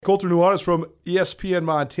Colter Nuanez from ESPN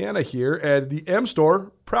Montana here, and the M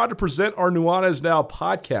Store, proud to present our Nuanez Now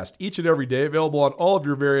podcast each and every day, available on all of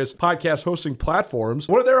your various podcast hosting platforms.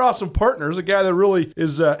 One of their awesome partners, a guy that really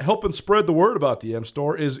is helping spread the word about the M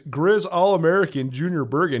Store, is Grizz All-American Junior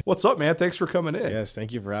Bergen. What's up, man? Thanks for coming in. Yes,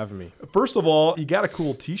 thank you for having me. First of all, you got a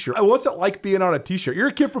cool t-shirt. What's it like being on a t-shirt? You're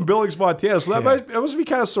a kid from Billings, Montana, so that must be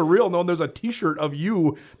kind of surreal knowing there's a t-shirt of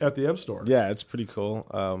you at the M Store. Yeah, it's pretty cool.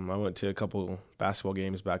 I went to a couple basketball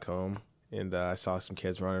games back home, and I saw some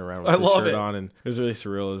kids running around with the shirt on, and it was really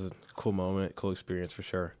surreal. It was a cool moment, cool experience for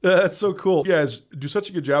sure. That's so cool. You guys do such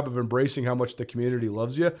a good job of embracing how much the community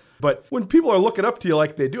loves you. But when people are looking up to you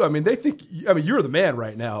like they do, they think, you're the man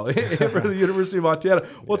right now for the University of Montana.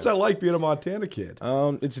 What's that like being a Montana kid?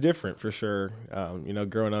 It's different for sure.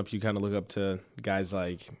 Growing up, you kind of look up to guys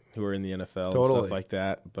like who are in the NFL and stuff like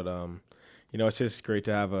that. But, it's just great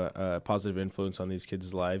to have a positive influence on these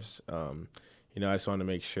kids' lives. I just want to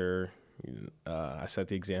make sure I set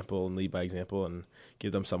the example and lead by example and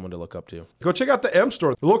give them someone to look up to. Go check out the M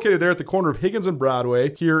Store. They're located there at the corner of Higgins and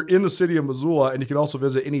Broadway here in the city of Missoula, and you can also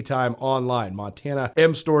visit anytime online,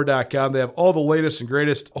 montanamstore.com. They have all the latest and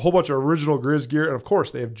greatest, a whole bunch of original Grizz gear, and of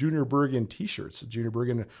course, they have Junior Bergen t-shirts. Junior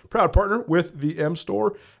Bergen, proud partner with the M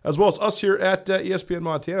Store, as well as us here at ESPN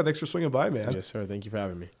Montana. Thanks for swinging by, man. Yes, sir. Thank you for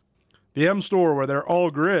having me. The M Store, where they're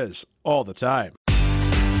all Grizz all the time.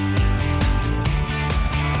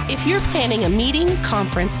 If you're planning a meeting,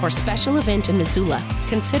 conference, or special event in Missoula,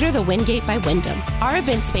 consider the Wingate by Wyndham. Our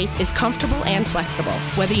event space is comfortable and flexible.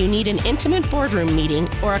 Whether you need an intimate boardroom meeting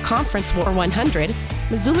or a conference for 100,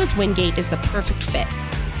 Missoula's Wingate is the perfect fit.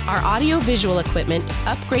 Our audio-visual equipment,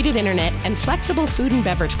 upgraded internet, and flexible food and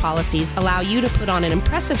beverage policies allow you to put on an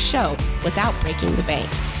impressive show without breaking the bank.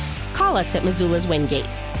 Call us at Missoula's Wingate,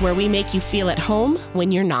 where we make you feel at home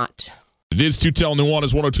when you're not. It is Tutel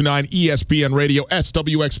Nuanez, 102.9 ESPN Radio,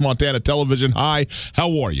 SWX Montana Television. Hi,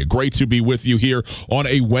 how are you? Great to be with you here on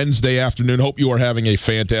a Wednesday afternoon. Hope you are having a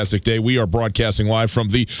fantastic day. We are broadcasting live from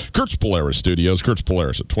the Kurtz Polaris studios. Kurtz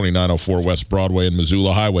Polaris at 2904 West Broadway in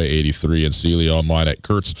Missoula, Highway 83 in Sealy, online at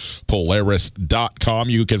kurtzpolaris.com.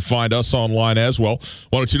 You can find us online as well,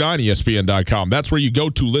 1029ESPN.com. That's where you go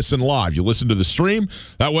to listen live. You listen to the stream.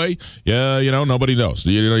 That way, nobody knows.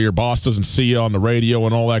 Your boss doesn't see you on the radio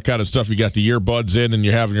and all that kind of stuff. You got the earbuds in and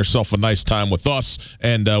you're having yourself a nice time with us,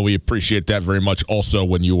 and we appreciate that very much also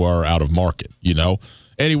when you are out of market,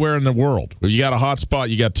 anywhere in the world. You got a hot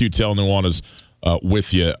spot, you got Tutel Nuanez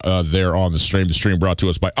with you there on the stream. The stream brought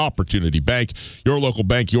to us by Opportunity Bank, your local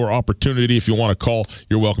bank, your opportunity. If you want to call,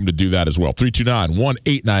 you're welcome to do that as well.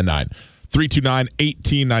 329-1899.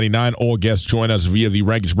 329-1899. All guests join us via the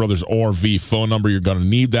Rankage Brothers RV phone number. You're going to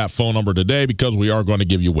need that phone number today because we are going to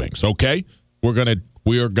give you wings, okay?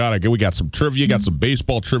 We got some trivia, got some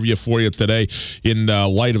baseball trivia for you today in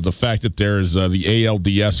light of the fact that there's the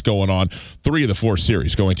ALDS going on. 3 of the 4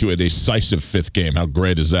 series going to a decisive 5th game. How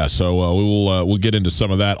great is that? So we'll get into some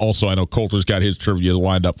of that. Also, I know Colter's got his trivia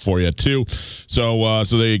lined up for you too. So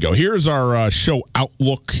there you go. Here's our show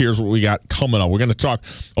outlook. Here's what we got coming up. We're going to talk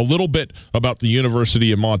a little bit about the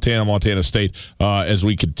University of Montana State as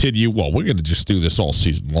we continue. Well, we're going to just do this all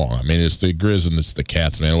season long. It's the Grizz and it's the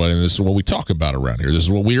Cats, man. And this is what we talk about around here. This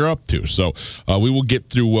is what we are up to. So we will get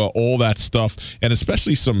through all that stuff, and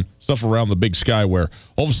especially some stuff around the Big Sky where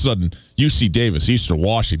all of a sudden UC Davis, Eastern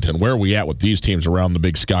Washington, where are we at with these teams around the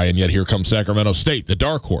Big Sky? And yet here comes Sacramento State, the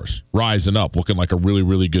dark horse, rising up, looking like a really,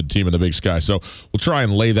 really good team in the Big Sky. So we'll try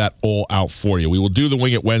and lay that all out for you. We will do the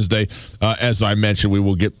Wing It Wednesday. As I mentioned, we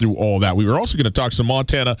will get through all that. We were also going to talk some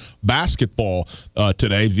Montana basketball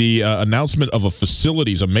today. The announcement of a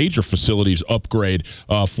major facilities upgrade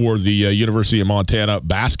for the University of Montana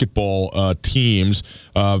basketball teams,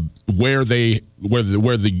 where the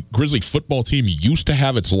Grizzly football team used to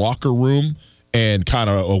have its locker room and kind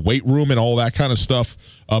of a weight room and all that kind of stuff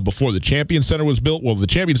before the Champion Center was built. Well, the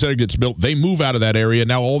Champion Center gets built. They move out of that area.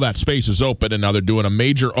 Now all that space is open, and now they're doing a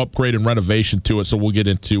major upgrade and renovation to it, so we'll get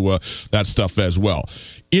into that stuff as well.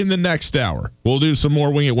 In the next hour, we'll do some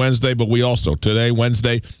more Wing It Wednesday, but we also, today,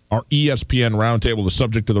 Wednesday, our ESPN Roundtable, the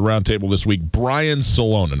subject of the Roundtable this week, Brian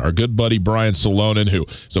Salonen, our good buddy Brian Salonen, who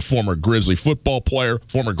is a former Grizzly football player,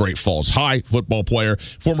 former Great Falls High football player,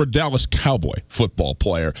 former Dallas Cowboy football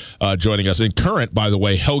player, joining us. And current, by the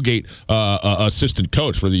way, Hellgate assistant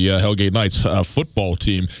coach for the Hellgate Knights football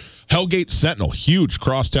team. Hellgate Sentinel, huge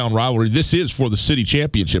crosstown rivalry. This is for the city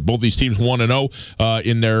championship. Both these teams 1-0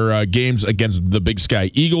 in their games against the Big Sky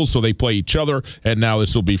Eagles, so they play each other, and now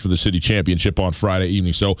this will be for the city championship on Friday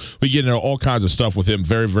evening. So we get into all kinds of stuff with him.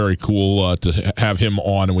 Very, very cool to have him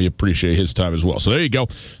on, and we appreciate his time as well. So there you go.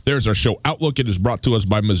 There's our show. Outlook. It is brought to us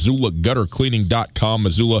by MissoulaGutterCleaning.com.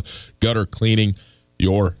 Missoula Gutter Cleaning,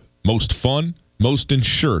 your most fun, most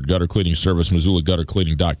insured gutter cleaning service,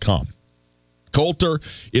 MissoulaGutterCleaning.com. Coulter,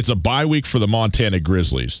 it's a bye week for the Montana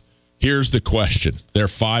Grizzlies. Here's the question. They're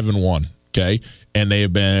 5-1, okay? And they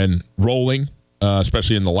have been rolling,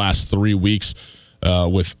 especially in the last 3 weeks,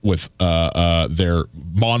 with their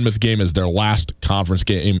Monmouth game as their last conference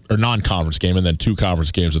game, or non-conference game, and then 2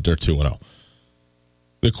 conference games that they're 2-0.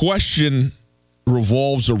 The question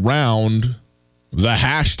revolves around the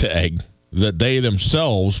hashtag that they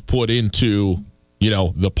themselves put into,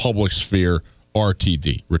 the public sphere,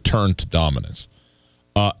 RTD, return to dominance.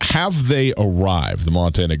 Have they arrived, the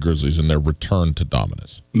Montana Grizzlies, in their return to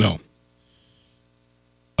dominance? No.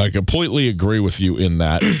 I completely agree with you in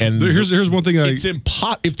that. And here's one thing. It's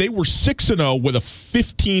if they were 6-0 with a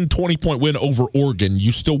 15, 20-point win over Oregon,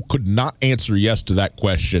 you still could not answer yes to that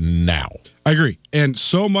question now. I agree. And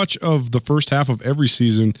so much of the first half of every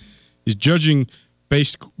season is judging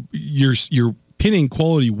based you're pinning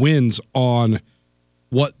quality wins on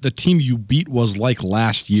what the team you beat was like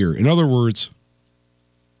last year. In other words,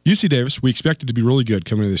 UC Davis, we expected to be really good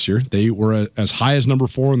coming into this year. They were as high as number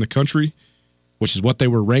 4 in the country, which is what they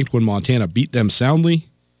were ranked when Montana beat them soundly.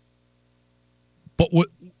 But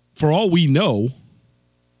for all we know,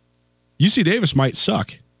 UC Davis might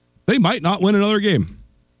suck. They might not win another game.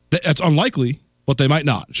 That's unlikely, but they might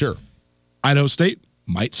not. Sure. Idaho State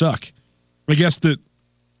might suck. I guess that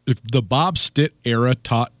if the Bob Stitt era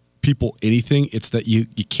taught people anything, it's that you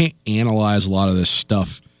can't analyze a lot of this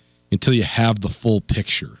stuff until you have the full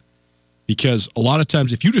picture. Because a lot of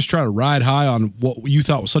times, if you just try to ride high on what you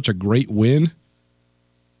thought was such a great win,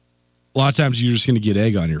 a lot of times you're just going to get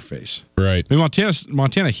egg on your face. Right. I mean,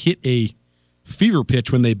 Montana hit a fever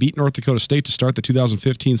pitch when they beat North Dakota State to start the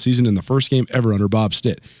 2015 season in the first game ever under Bob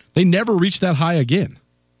Stitt. They never reached that high again.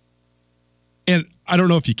 And I don't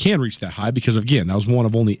know if you can reach that high because, again, that was one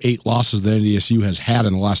of only 8 losses that NDSU has had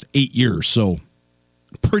in the last 8 years. So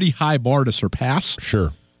pretty high bar to surpass.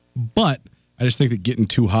 Sure. But I just think that getting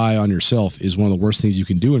too high on yourself is one of the worst things you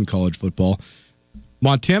can do in college football.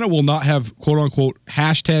 Montana will not have, quote-unquote,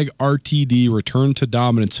 hashtag RTD return to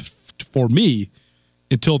dominance for me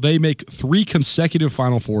until they make 3 consecutive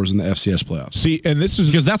Final Fours in the FCS playoffs. See, and this is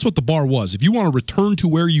because that's what the bar was. If you want to return to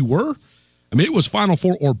where you were, I mean, it was Final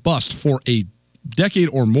Four or bust for a decade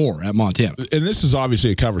or more at Montana. And this is obviously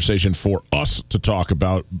a conversation for us to talk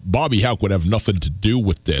about. Bobby Hauck would have nothing to do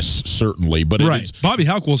with this, certainly. But right. Bobby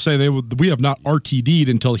Hauck will say we have not RTD'd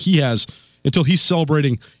until he's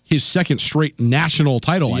celebrating his second straight national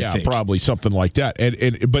title, I think. Yeah, probably something like that.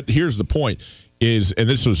 But here's the point is, and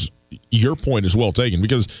this was your point as well taken,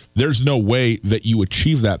 because there's no way that you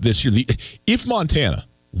achieve that this year. If Montana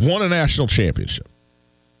won a national championship,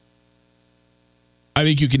 I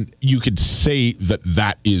think you could say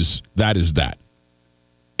that is that.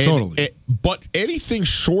 Totally. But anything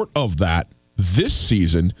short of that this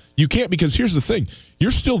season, you can't, because here's the thing.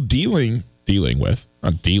 You're still dealing with,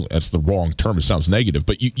 that's the wrong term, it sounds negative,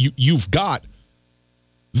 but you've got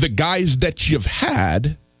the guys that you've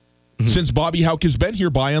had since Bobby Hauck has been here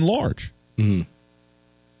by and large. Mm-hmm.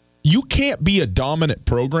 You can't be a dominant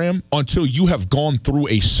program until you have gone through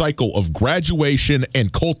a cycle of graduation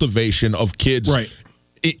and cultivation of kids, right,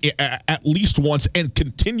 at least once, and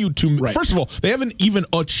continue to. Right. First of all, they haven't even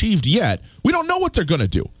achieved yet. We don't know what they're going to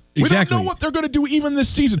do. Exactly. We don't know what they're going to do even this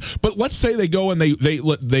season. But let's say they go and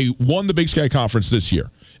they won the Big Sky Conference this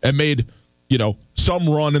year and made some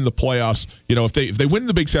run in the playoffs. If they win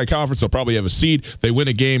the Big Sky Conference, they'll probably have a seed. They win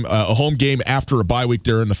a game, a home game after a bye week.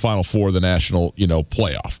 They're in the Final Four of the national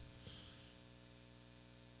playoff.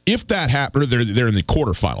 If that happened, they're in the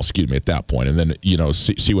quarterfinal, at that point, and then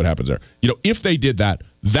see what happens there. If they did that,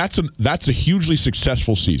 that's a hugely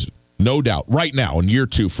successful season, no doubt. Right now in year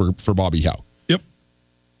 2 for Bobby Hauck. Yep.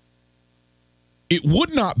 It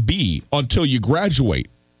would not be until you graduate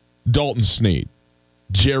Dalton Snead,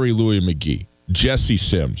 Jerry Louis McGee, Jesse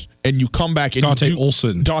Sims, and you come back and Dante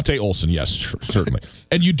Olson, yes, certainly,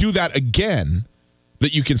 and you do that again,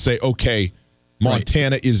 that you can say, okay,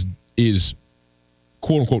 Montana is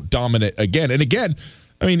quote unquote dominant again. And again,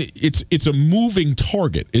 I mean, it's a moving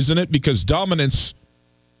target, isn't it? Because dominance,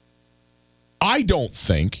 I don't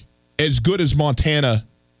think, as good as Montana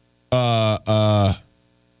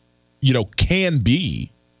can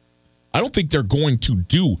be, I don't think they're going to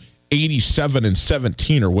do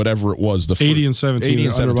 87-17 or whatever it was.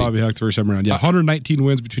 80-17 under Bobby Hauck the first time around. Yeah, 119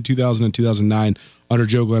 wins between 2000 and 2009 under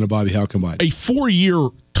Joe Glenn and Bobby Hauck combined. A 4-year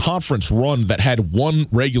conference run that had one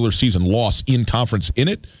regular season loss in conference in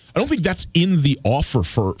it. I don't think that's in the offer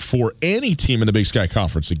for any team in the Big Sky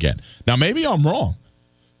Conference again. Now, maybe I'm wrong,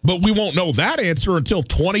 but we won't know that answer until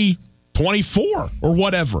 2024 or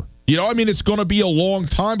whatever. You know, I mean, it's going to be a long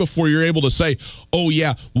time before you're able to say, oh,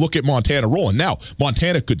 yeah, look at Montana rolling. Now,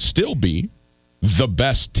 Montana could still be the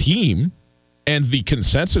best team and the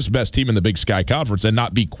consensus best team in the Big Sky Conference and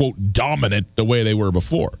not be, quote, dominant the way they were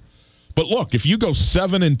before. But look, if you go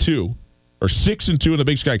 7-2 or 6-2 in the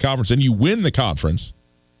Big Sky Conference and you win the conference,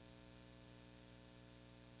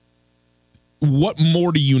 what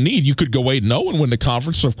more do you need? You could go 8-0 and win the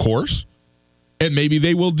conference, of course, and maybe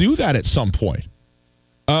they will do that at some point.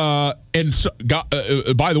 And so,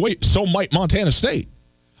 by the way, so might Montana State.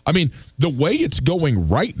 I mean, the way it's going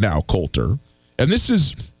right now, Coulter, and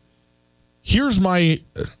here's my,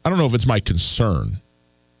 I don't know if it's my concern.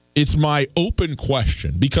 It's my open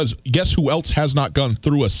question, because guess who else has not gone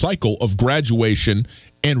through a cycle of graduation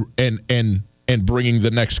and bringing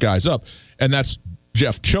the next guys up? And that's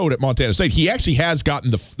Jeff Choate at Montana State. He actually has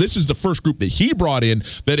gotten this is the first group that he brought in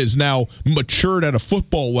that is now matured at a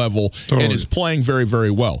football level and is playing very, very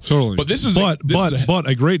well. Totally. But this is but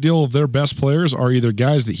a great deal of their best players are either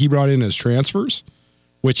guys that he brought in as transfers,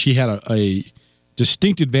 which he had a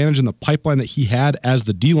distinct advantage in the pipeline that he had as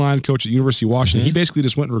the D-line coach at the University of Washington. Mm-hmm. He basically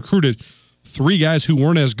just went and recruited 3 guys who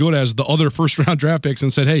weren't as good as the other first-round draft picks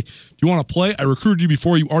and said, hey, do you want to play? I recruited you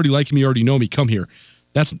before. You already like me. You already know me. Come here.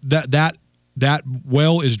 That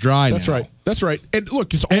well is dry now. That's right. And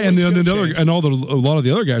look, it's a lot of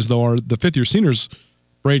the other guys though are the 5th-year seniors: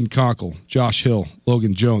 Braden Conkle, Josh Hill,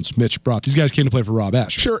 Logan Jones, Mitch Broth. These guys came to play for Rob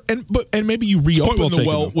Asher. Sure, and maybe you reopen the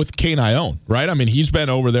well with Kane Ione, right? I mean, he's been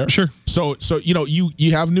over there. Sure. So you know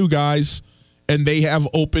you have new guys, and they have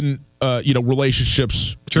open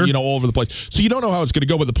relationships, sure, all over the place. So you don't know how it's going to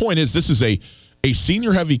go. But the point is, this is a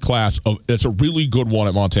senior heavy class that's a really good one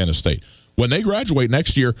at Montana State. When they graduate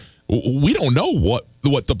next year, we don't know what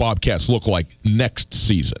the Bobcats look like next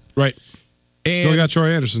season. Right. And still got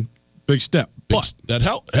Troy Anderson. Big step. But that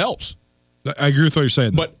helps. I agree with what you're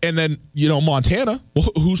saying. But and then Montana,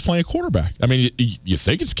 who's playing quarterback? I mean, you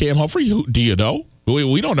think it's Cam Humphrey? Do you know?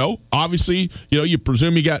 We don't know. Obviously, you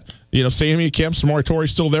presume you got Sammy Kemp, Samari Torrey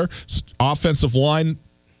still there. Offensive line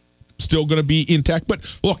still going to be intact.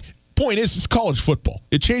 But look. Point is, it's college football.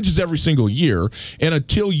 It changes every single year, and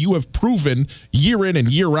until you have proven year in and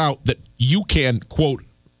year out that you can, quote,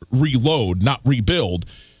 reload, not rebuild,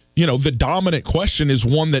 the dominant question is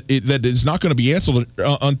one that is not going to be answered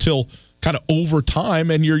until kind of over time,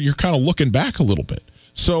 and you're kind of looking back a little bit.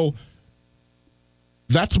 So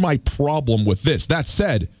that's my problem with this. That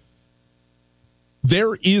said,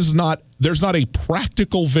 there's not a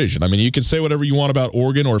practical vision. I mean, you can say whatever you want about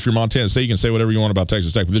Oregon, or if you're Montana State, you can say whatever you want about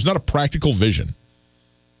Texas Tech, but there's not a practical vision,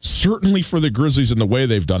 certainly for the Grizzlies in the way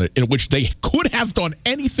they've done it, in which they could have done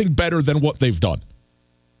anything better than what they've done.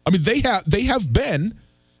 I mean, they have been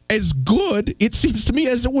as good, it seems to me,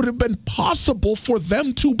 as it would have been possible for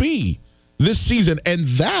them to be this season, and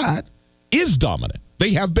that is dominant.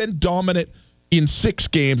 They have been dominant in 6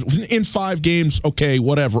 games, in 5 games, okay,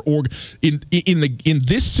 whatever. Or in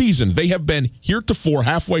this season, they have been heretofore,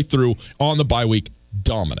 halfway through on the bye week,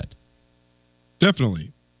 dominant.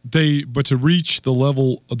 Definitely, but to reach the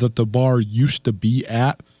level that the bar used to be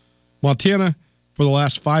at, Montana for the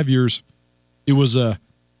last 5 years, it was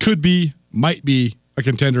might be a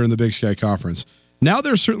contender in the Big Sky Conference. Now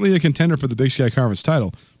they're certainly a contender for the Big Sky Conference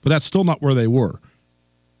title, but that's still not where they were.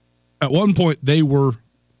 At one point, they were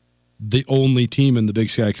the only team in the Big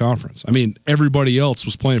Sky Conference. I mean, everybody else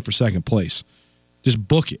was playing for second place. Just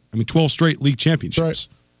book it. I mean, 12 straight league championships. Right.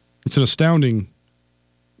 It's an astounding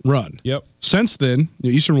run. Yep. Since then,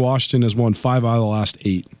 Eastern Washington has won 5 out of the last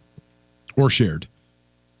 8, or shared.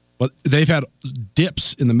 But they've had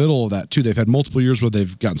dips in the middle of that, too. They've had multiple years where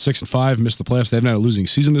they've gotten 6-5, missed the playoffs. They haven't had a losing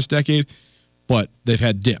season this decade, but they've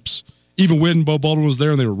had dips. Even when Bo Baldwin was there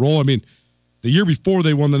and they were rolling, I mean, the year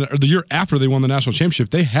after they won the national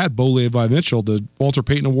championship, they had Bo Levi Mitchell, the Walter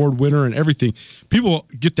Payton Award winner and everything. People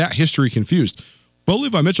get that history confused. Bo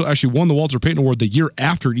Levi Mitchell actually won the Walter Payton Award the year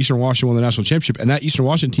after Eastern Washington won the national championship, and that Eastern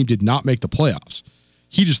Washington team did not make the playoffs.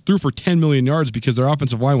 He just threw for 10 million yards because their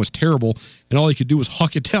offensive line was terrible, and all he could do was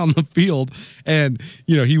huck it down the field. And,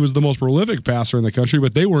 he was the most prolific passer in the country,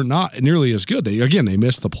 but they were not nearly as good. They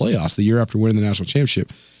missed the playoffs the year after winning the national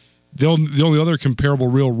championship. The only other comparable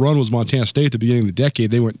real run was Montana State at the beginning of the decade.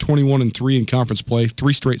 They went 21-3 in conference play,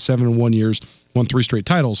 3 straight 7-1 years, won 3 straight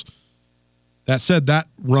titles. That said, that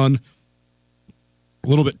run a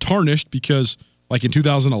little bit tarnished because, like in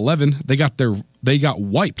 2011, they got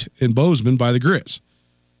wiped in Bozeman by the Grizz,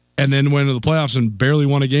 and then went into the playoffs and barely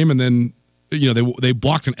won a game, and then they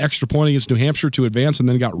blocked an extra point against New Hampshire to advance, and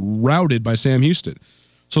then got routed by Sam Houston.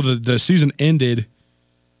 So the season ended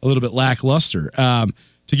a little bit lackluster.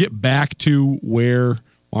 To get back to where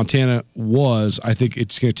Montana was, I think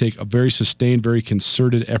it's going to take a very sustained, very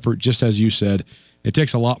concerted effort, just as you said. It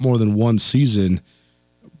takes a lot more than one season.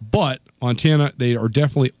 But Montana, they are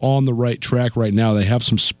definitely on the right track right now. They have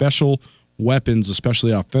some special weapons,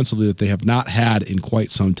 especially offensively, that they have not had in quite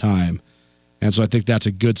some time. And so I think that's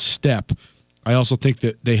a good step. I also think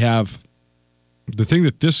that they have the thing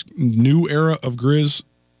that this new era of Grizz,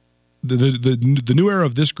 the new era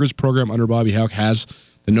of this Grizz program under Bobby Hauck has,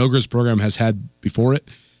 the No Grizz program has had before it,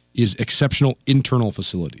 is exceptional internal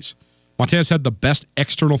facilities. Montana's had the best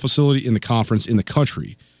external facility in the conference in the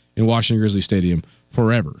country in Washington Grizzly Stadium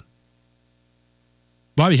forever.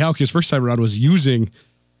 Bobby Hauck, his first time around, was using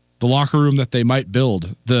the locker room that they might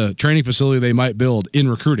build, the training facility they might build in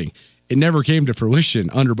recruiting. It never came to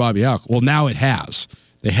fruition under Bobby Hauck. Well, now it has.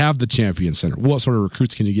 They have the Champion Center. What sort of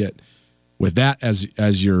recruits can you get with that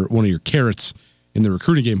as your one of your carrots in the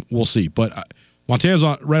recruiting game? We'll see. But Montana's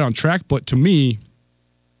right on track. But to me,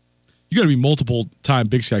 you got to be multiple-time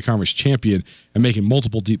Big Sky Conference champion and making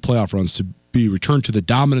multiple deep playoff runs to be returned to the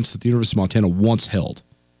dominance that the University of Montana once held.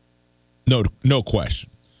 No question.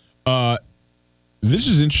 This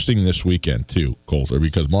is interesting this weekend, too, Colter,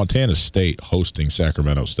 because Montana State hosting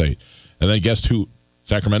Sacramento State. And then guess who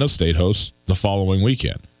Sacramento State hosts the following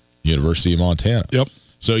weekend? University of Montana. Yep.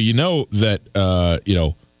 So you know that,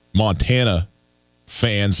 Montana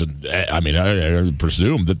fans, and I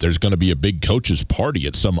presume that there's going to be a big coaches party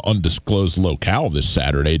at some undisclosed locale this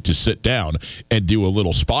Saturday to sit down and do a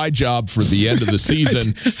little spy job for the end of the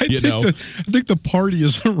season. I think the party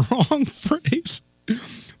is the wrong phrase.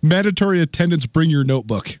 Mandatory attendance, bring your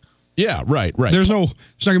notebook. Yeah, right. There's not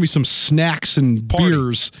going to be some snacks and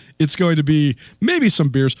beers. It's going to be maybe some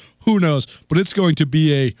beers. Who knows? But it's going to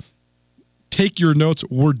be a take your notes.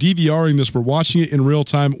 We're DVRing this. We're watching it in real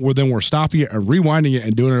time. We're stopping it and rewinding it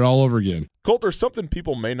and doing it all over again. Colter, something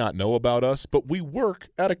people may not know about us, but we work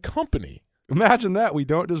at a company. Imagine that. We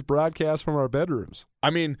don't just broadcast from our bedrooms. I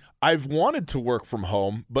mean, I've wanted to work from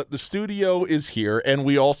home, but the studio is here, and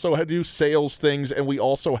we also do sales things, and we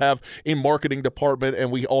also have a marketing department,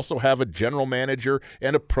 and we also have a general manager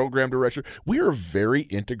and a program director. We are a very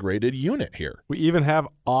integrated unit here. We even have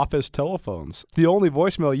office telephones. The only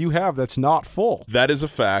voicemail you have that's not full. That is a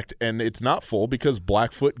fact, and it's not full because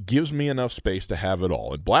Blackfoot gives me enough space to have it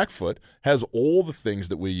all. And Blackfoot has all the things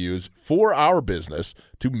that we use for our business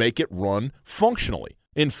to make it run functionally.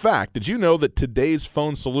 In fact, did you know that today's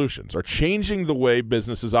phone solutions are changing the way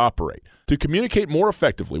businesses operate? To communicate more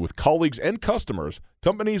effectively with colleagues and customers,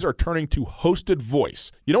 companies are turning to hosted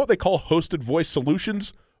voice. You know what they call hosted voice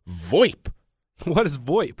solutions? VoIP. What is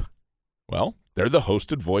VoIP? Well, they're the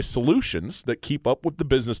hosted voice solutions that keep up with the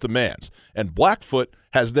business demands. And Blackfoot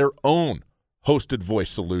has their own hosted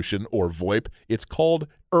voice solution, or VoIP. It's called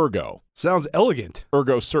Ergo. Sounds elegant.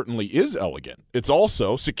 Ergo certainly is elegant. It's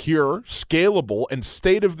also secure, scalable, and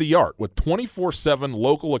state-of-the-art with 24/7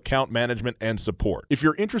 local account management and support. If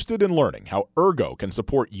you're interested in learning how Ergo can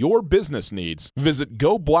support your business needs, visit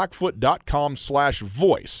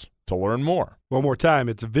goblackfoot.com/voice to learn more. One more time,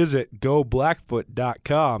 it's visit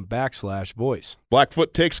goblackfoot.com/voice.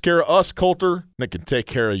 Blackfoot takes care of us, Colter, and it can take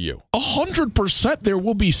care of you. 100% there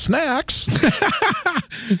will be snacks.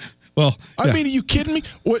 Well, yeah. I mean, are you kidding me?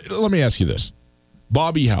 Let me ask you this.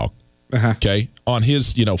 Bobby Hauck, okay, on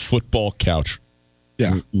his, football couch.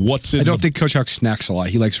 Yeah. What's in I don't think Coach Hauck snacks a lot.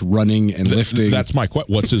 He likes running and lifting. That's my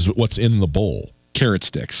question. What's in the bowl? Carrot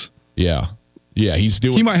sticks. Yeah. Yeah, he's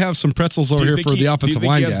doing. He might have some pretzels over here for the offensive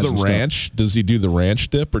line guys. Do you think he has the ranch? Does he do the ranch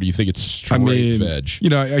dip, or do you think it's straight veg?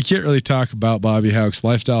 I can't really talk about Bobby Hauck's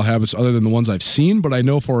lifestyle habits other than the ones I've seen, but I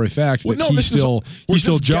know for a fact that he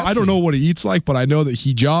still jogs. I don't know what he eats like, but I know that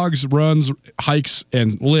he jogs, runs, hikes,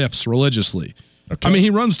 and lifts religiously. Okay. I mean, he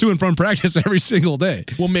runs to and from practice every single day.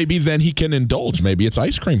 Well, maybe then he can indulge. Maybe it's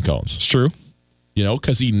ice cream cones. It's true.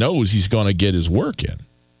 Because he knows he's going to get his work in.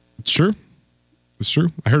 It's true. It's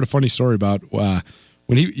true. I heard a funny story about when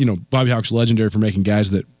Bobby Hauck's legendary for making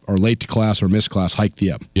guys that are late to class or miss class hike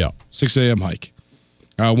the up. Yeah. 6 a.m. hike.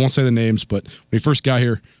 I won't say the names, but when he first got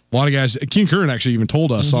here, a lot of guys, Keen Curran actually even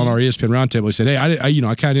told us on our ESPN roundtable, he said, hey, I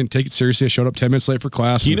kind of didn't take it seriously. I showed up 10 minutes late for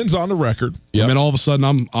class. Keenan's on the record. Yep. And then all of a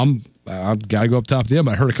sudden, I've got to go up top of the M.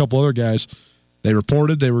 I heard a couple other guys, they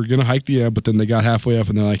reported they were going to hike the M, but then they got halfway up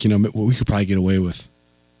and they're like, we could probably get away with,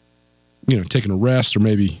 taking a rest or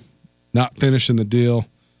maybe not finishing the deal.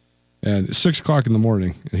 And it's 6 o'clock in the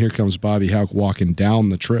morning, and here comes Bobby Houck walking down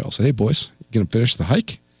the trail. Say, hey, boys, you going to finish the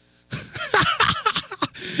hike?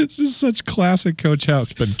 This is such classic Coach Houck.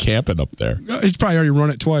 He's been camping up there. He's probably already run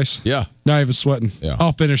it twice. Yeah. Not even sweating. Yeah.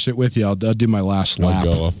 I'll finish it with you. I'll do my last lap.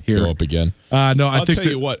 Go up again. No, I'll tell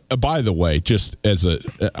you what. By the way, just as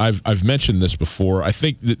I've mentioned this before. I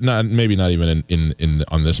think that maybe not even in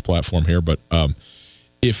on this platform here, but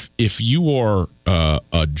if you are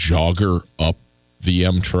a jogger up the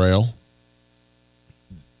M Trail,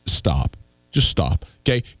 stop. Just stop,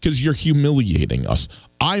 okay? Because you're humiliating us.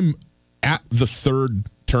 I'm at the third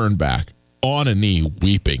turn back on a knee,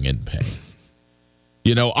 weeping in pain.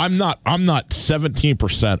 You know, I'm not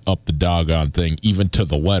 17% up the doggone thing, even to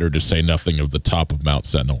the letter, to say nothing of the top of Mount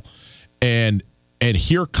Sentinel. And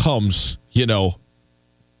here comes, you know,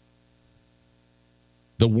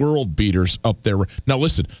 the world beaters up there. Now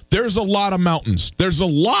listen, there's a lot of mountains. There's a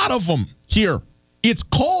lot of them here. It's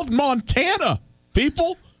called Montana,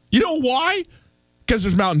 people. You know why? Because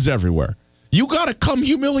there's mountains everywhere. You got to come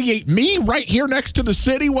humiliate me right here next to the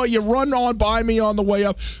city while you run on by me on the way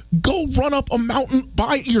up. Go run up a mountain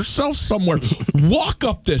by yourself somewhere. Walk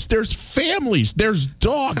up this. There's families. There's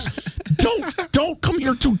dogs. Don't come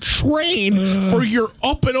here to train for your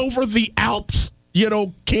up and over the Alps, you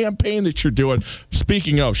know, campaign that you're doing.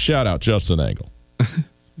 Speaking of, shout out Justin Engel.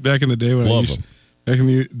 Back in the day when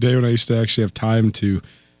I used to actually have time to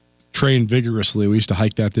train vigorously, we used to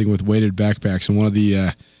hike that thing with weighted backpacks, and one of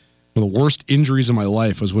the worst injuries of my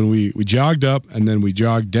life was when we jogged up and then we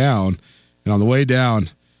jogged down, and on the way down,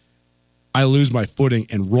 I lose my footing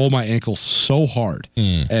and roll my ankle so hard.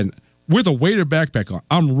 And with a weighted backpack on,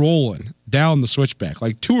 I'm rolling down the switchback,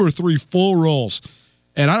 like 2 or 3 full rolls,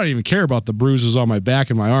 and I don't even care about the bruises on my back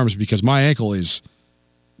and my arms because my ankle is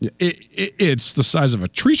it's the size of a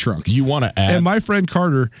tree trunk. You want to add? And my friend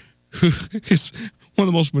Carter, who is one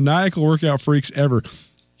of the most maniacal workout freaks ever,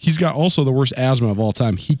 he's got also the worst asthma of all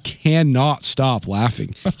time. He cannot stop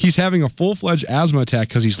laughing. He's having a full-fledged asthma attack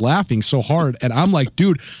because he's laughing so hard. And I'm like,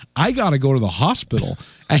 dude, I got to go to the hospital.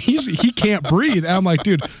 And he can't breathe. And I'm like,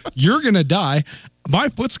 dude, you're going to die. My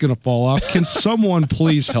foot's going to fall off. Can someone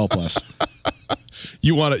please help us?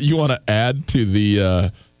 You want to add to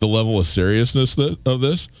the level of seriousness of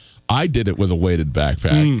this? I did it with a weighted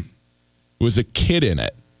backpack. It was a kid in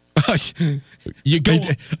it. You go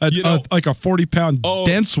like a 40-pound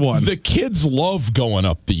dense one. The kids love going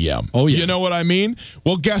up the M. Oh yeah. You know what I mean?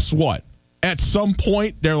 Well, guess what? At some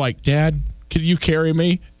point, they're like, "Dad, can you carry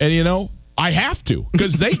me?" And you know, I have to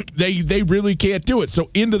because they really can't do it.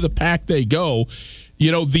 So into the pack they go.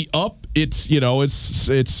 You know, the up, it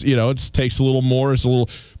takes a little more. It's a little,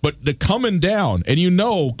 but the coming down, and you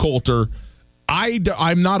know, Coulter,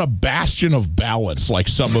 I'm not a bastion of balance like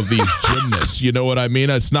some of these gymnasts. You know what I mean?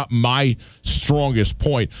 It's not my strongest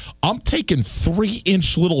point. I'm taking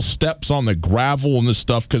 3-inch little steps on the gravel and this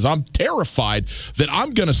stuff because I'm terrified that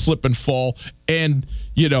I'm going to slip and fall. And,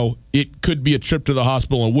 you know, it could be a trip to the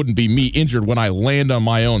hospital and wouldn't be me injured when I land on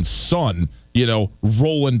my own son, you know,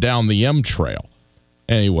 rolling down the M Trail.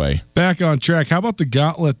 Anyway. Back on track. How about the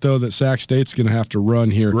gauntlet, though, that Sac State's going to have to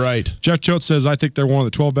run here? Right. Jeff Choate says, I think they're one of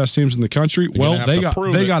the 12 best teams in the country. They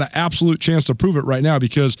got an absolute chance to prove it right now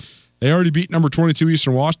because they already beat number 22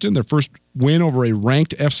 Eastern Washington, their first win over a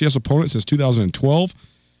ranked FCS opponent since 2012.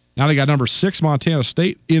 Now they got number 6 Montana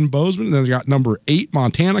State in Bozeman, and then they got number 8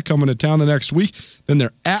 Montana coming to town the next week. Then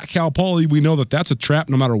they're at Cal Poly. We know that that's a trap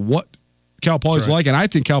no matter what Cal Poly's like, and I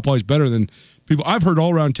think Cal Poly's better than people. I've heard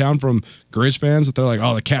all around town from Grizz fans that they're like,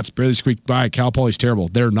 oh, the Cats barely squeaked by. Cal Poly's terrible.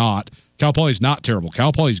 They're not. Cal Poly's not terrible.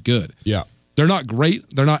 Cal Poly's good. Yeah. They're not great.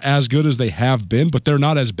 They're not as good as they have been, but they're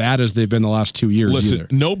not as bad as they've been the last 2 years either.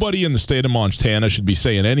 Nobody in the state of Montana should be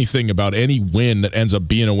saying anything about any win that ends up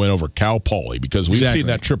being a win over Cal Poly because we've seen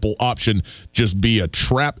that triple option just be a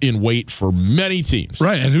trap in wait for many teams.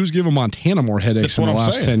 Right, and who's given Montana more headaches in the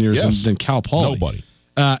last 10 years than Cal Poly? Nobody.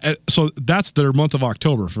 So that's their month of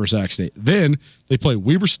October for Sac State. Then they play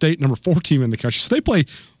Weber State, number 4 team in the country. So they play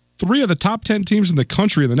 3 of the top 10 teams in the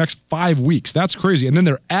country in the next 5 weeks. That's crazy. And then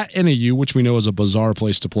they're at NAU, which we know is a bizarre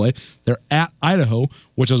place to play. They're at Idaho,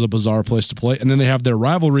 which is a bizarre place to play. And then they have their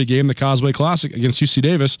rivalry game, the Causeway Classic, against UC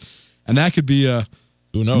Davis. And that could be a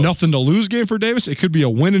nothing to lose game for Davis. It could be a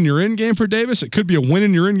win and you're in game for Davis. It could be a win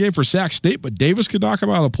and you're in game for Sac State, but Davis could knock them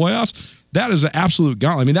out of the playoffs. That is an absolute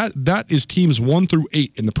gauntlet. I mean, that is teams 1 through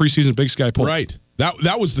 8 in the preseason Big Sky poll. Right.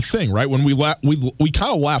 That was the thing, right? When we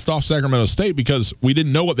kind of laughed off Sacramento State because we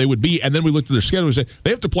didn't know what they would be, and then we looked at their schedule and said they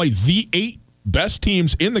have to play the 8 best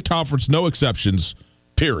teams in the conference, no exceptions,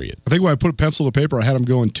 period. I think when I put pencil to paper, I had them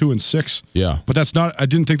going 2-6. Yeah. But that's not – I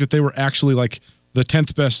didn't think that they were actually like the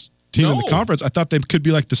 10th best team in the conference. I thought they could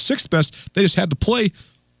be like the 6th best. They just had to play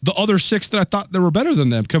the other 6 that I thought they were better than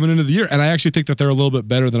them coming into the year. And I actually think that they're a little bit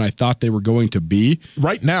better than I thought they were going to be.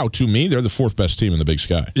 Right now, to me, they're the 4th best team in the Big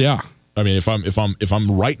Sky. Yeah. I mean, if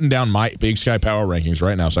I'm writing down my Big Sky power rankings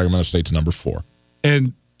right now, Sacramento State's number 4.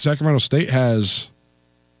 And Sacramento State has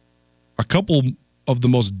a couple of the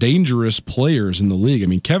most dangerous players in the league. I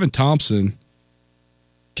mean, Kevin Thompson,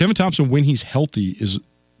 when he's healthy, is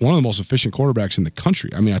one of the most efficient quarterbacks in the country.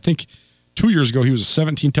 I mean, I think 2 years ago, he was a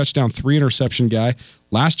 17-touchdown, 3-interception guy.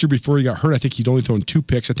 Last year, before he got hurt, I think he'd only thrown 2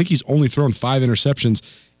 picks. I think he's only thrown 5 interceptions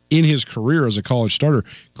in his career as a college starter.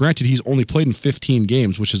 Granted, he's only played in 15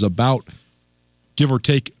 games, which is about, give or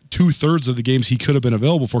take, 2/3 of the games he could have been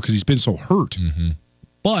available for because he's been so hurt. Mm-hmm.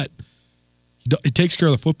 But he takes care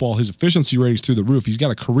of the football. His efficiency rating's through the roof. He's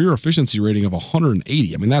got a career efficiency rating of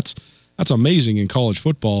 180. I mean, that's amazing in college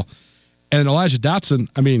football. And Elijah Dotson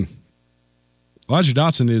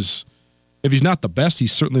is, if he's not the best,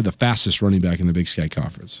 he's certainly the fastest running back in the Big Sky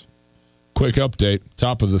Conference. Quick update,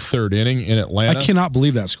 top of the 3rd inning in Atlanta. I cannot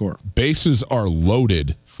believe that score. Bases are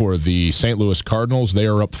loaded for the St. Louis Cardinals. They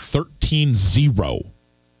are up 13-0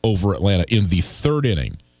 over Atlanta in the 3rd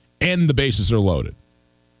inning, and the bases are loaded.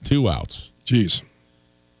 2 outs. Jeez.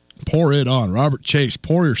 Pour it on. Robert Chase,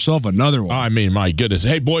 pour yourself another one. I mean, my goodness.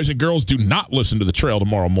 Hey, boys and girls, do not listen to the Trail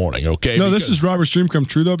tomorrow morning, okay? No, this is Robert's dream come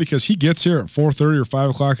true, though, because he gets here at 4:30 or 5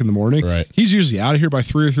 o'clock in the morning. Right. He's usually out of here by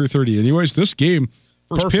 3 or 3:30 anyways. This game,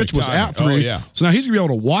 first pitch was at 3. Oh, yeah. So now he's going to be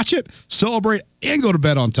able to watch it, celebrate, and go to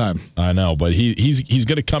bed on time. I know, but he's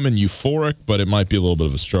going to come in euphoric, but it might be a little bit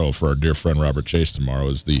of a stroll for our dear friend Robert Chase tomorrow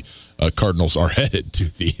as the Cardinals are headed to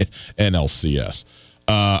the NLCS.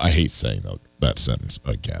 I hate saying that sentence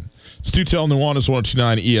again. It's Tutel Nuanez,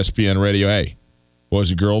 129 ESPN Radio. Hey, boys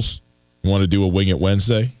and girls, you want to do a Wing It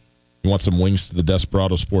Wednesday? You want some wings to the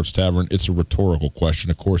Desperado Sports Tavern? It's a rhetorical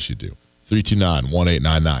question. Of course you do.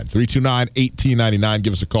 329-1899. 329-1899.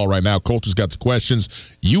 Give us a call right now. Colt has got the questions.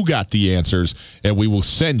 You got the answers, and we will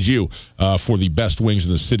send you for the best wings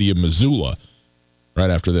in the city of Missoula right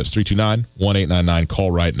after this. 329-1899.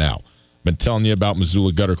 Call right now. I've been telling you about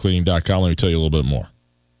MissoulaGutterCleaning.com. Let me tell you a little bit more.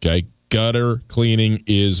 Okay? Gutter cleaning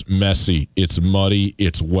is messy. It's muddy.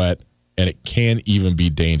 It's wet. And it can even be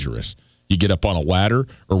dangerous. You get up on a ladder,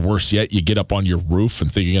 or worse yet, you get up on your roof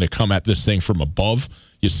and think you're going to come at this thing from above.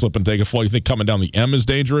 You slip and take a fall. You think coming down the M is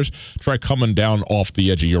dangerous? Try coming down off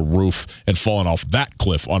the edge of your roof and falling off that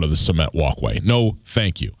cliff onto the cement walkway. No,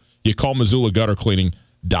 thank you. You call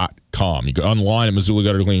MissoulaGutterCleaning.com. You go online at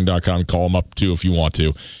MissoulaGutterCleaning.com. Call them up, too, if you want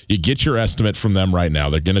to. You get your estimate from them right now.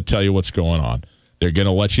 They're going to tell you what's going on. They're going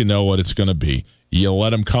to let you know what it's going to be. You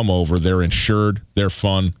let them come over. They're insured. They're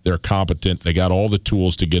fun. They're competent. They got all the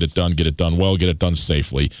tools to get it done well, get it done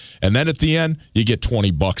safely. And then at the end, you get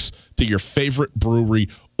 $20 to your favorite brewery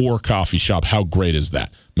or coffee shop. How great is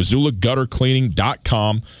that?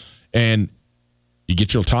 MissoulaGutterCleaning.com. And you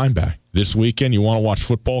get your time back. This weekend, you want to watch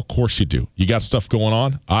football? Of course you do. You got stuff going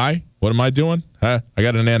on? What am I doing? I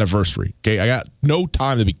got an anniversary. Okay, I got no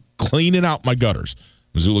time to be cleaning out my gutters.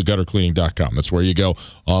 MissoulaGutterCleaning.com. That's where you go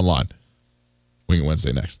online. Wing It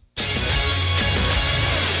Wednesday next.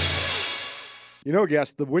 You know,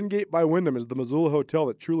 guests, the Wingate by Wyndham is the Missoula hotel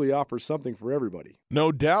that truly offers something for everybody.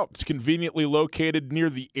 No doubt. It's conveniently located near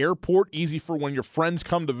the airport, easy for when your friends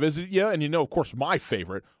come to visit you. And you know, of course, my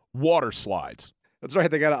favorite, water slides. That's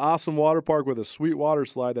right. They got an awesome water park with a sweet water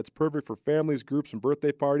slide that's perfect for families, groups, and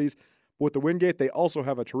birthday parties. But with the Wingate, they also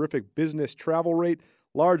have a terrific business travel rate,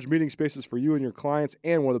 large meeting spaces for you and your clients,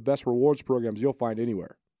 and one of the best rewards programs you'll find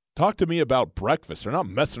anywhere. Talk to me about breakfast. They're not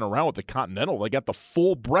messing around with the Continental. They got the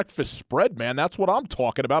full breakfast spread, man. That's what I'm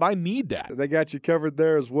talking about. I need that. They got you covered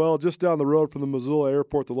there as well. Just down the road from the Missoula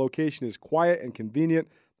Airport, the location is quiet and convenient.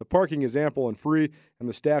 The parking is ample and free, and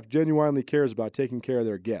the staff genuinely cares about taking care of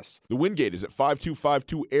their guests. The Wingate is at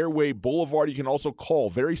 5252 Airway Boulevard. You can also call.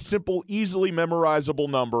 Very simple, easily memorizable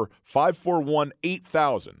number,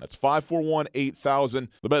 541-8000. That's 541-8000.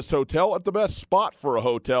 The best hotel at the best spot for a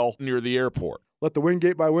hotel near the airport. Let the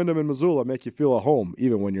Wingate by Wyndham in Missoula make you feel at home,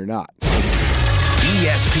 even when you're not.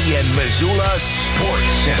 ESPN Missoula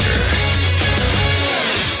Sports Center.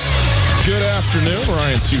 Good afternoon.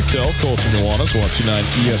 Ryan Tutel, Colton Nuanez, 129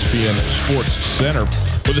 ESPN Sports Center.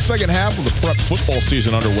 With the second half of the prep football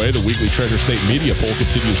season underway, the weekly Treasure State Media Poll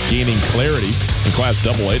continues gaining clarity. In Class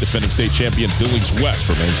AA, defending state champion Billings West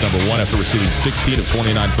remains number 1 after receiving 16 of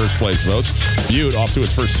 29 first-place votes. Butte, off to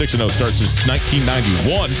its first 6-0 start since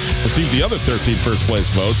 1991, received the other 13 first-place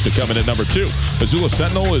votes to come in at number 2. Missoula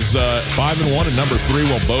Sentinel is 5-1 at number 3,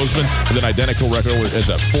 while Bozeman, with an identical record, is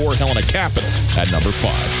at 4. Helena Capital at number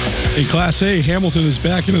 5. In Class A, Hamilton is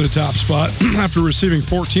back into the top spot after receiving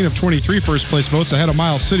 14 of 23 first-place votes ahead of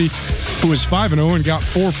Miles City, who is 5-0 and got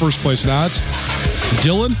 4 first-place nods.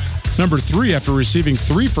 Dillon, number 3 after receiving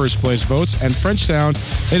 3 first-place votes, and Frenchtown,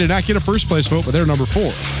 they did not get a first-place vote, but they're number 4.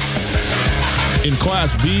 In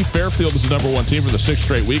Class B, Fairfield is the number 1 team for the 6th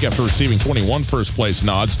straight week after receiving 21 first-place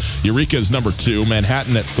nods. Eureka is number 2,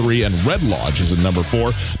 Manhattan at 3, and Red Lodge is at number 4.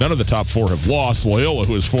 None of the top 4 have lost. Loyola,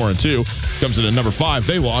 who is 4-2, comes in at number 5.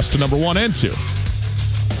 They lost to number 1 and 2.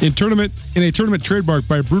 In a tournament trademarked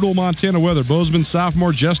by brutal Montana weather, Bozeman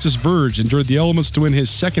sophomore Justice Verge endured the elements to win his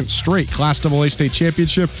 2nd straight Class AA state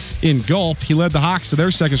championship in golf. He led the Hawks to their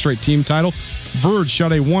 2nd straight team title. Verge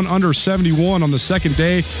shot a 1-under 71 on the second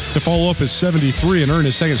day to follow up his 73 and earn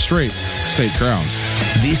his 2nd straight state crown.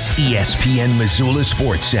 This ESPN Missoula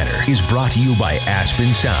Sports Center is brought to you by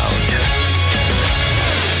Aspen Sound.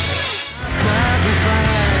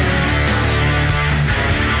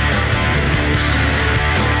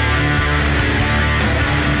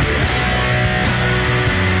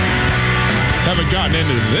 Haven't gotten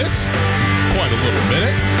into this quite a little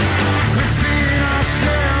minute.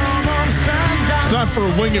 It's time for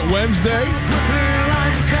Wing It Wednesday.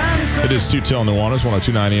 It is Tutel Nuanez,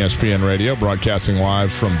 102.9 ESPN Radio, broadcasting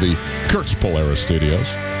live from the Kurtz Polaris studios.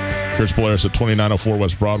 Kurtz Polaris at 2904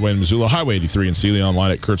 West Broadway in Missoula, Highway 83 in Sealy,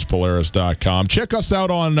 online at kurtzpolaris.com. Check us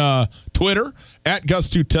out on Twitter, at Gus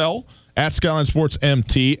Tutel, at Skyline Sports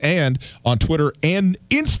MT, and on Twitter and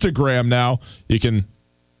Instagram now. You can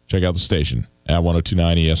check out the station at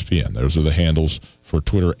 102.9 ESPN. Those are the handles for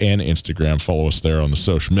Twitter and Instagram. Follow us there on the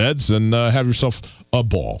social meds and have yourself a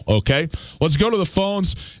ball, okay? Let's go to the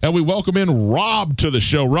phones, and we welcome in Rob to the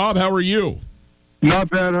show. Rob, how are you?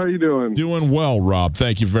 Not bad. How are you doing? Doing well, Rob.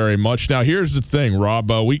 Thank you very much. Now, here's the thing,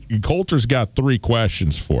 Rob. Coulter's got 3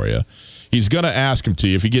 questions for you. He's going to ask them to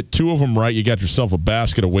you. If you get 2 of them right, you got yourself a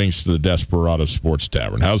basket of wings to the Desperado Sports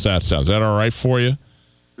Tavern. How's that sound? Is that all right for you?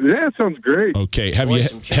 Yeah, it sounds great. Okay,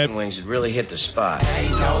 some chicken wings that really hit the spot.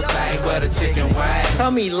 Tell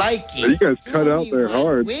me like it. You guys cut out there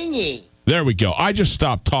hard. Wingy. There we go. I just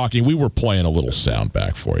stopped talking. We were playing a little sound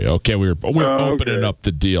back for you. Okay, we're opening up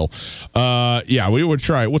the deal. Yeah, we'll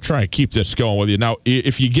try and keep this going with you. Now,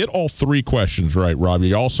 if you get all 3 questions right, Rob,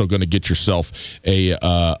 you're also going to get yourself a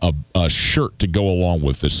shirt to go along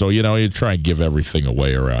with this. So, you try and give everything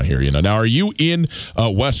away around here. Now, are you in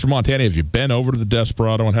Western Montana? Have you been over to the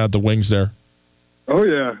Desperado and had the wings there? Oh,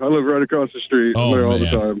 yeah. I live right across the street. I'm there all the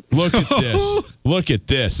time. Look at this. Look at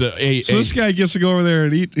this. So this guy gets to go over there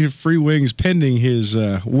and eat free wings pending his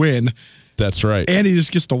win. That's right. And he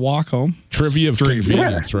just gets to walk home. Trivia of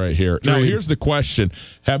convenience right here. Now, here's the question.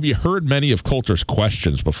 Have you heard many of Coulter's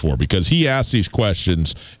questions before? Because he asks these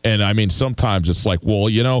questions, and, I mean, sometimes it's like, well,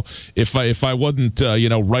 if I wasn't,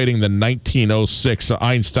 writing the 1906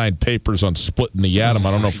 Einstein papers on splitting the atom,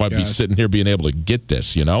 I don't know if I'd be sitting here being able to get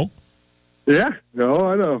this, Yeah,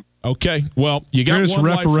 no, I know. Okay, well, you got one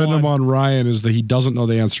referendum on Ryan is that he doesn't know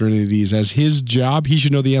the answer to any of these. As his job, he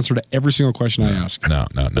should know the answer to every single question I ask. No.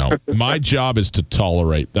 My job is to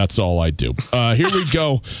tolerate. That's all I do. Here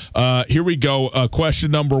we go.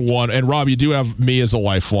 Question number 1. And, Rob, you do have me as a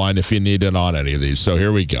lifeline if you need it on any of these. So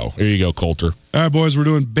here we go. Here you go, Coulter. All right, boys, we're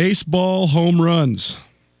doing baseball home runs.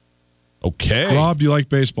 Okay. Rob, do you like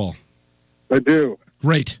baseball? I do.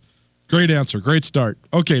 Great answer. Great start.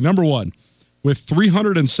 Okay, number 1. With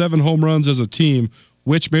 307 home runs as a team,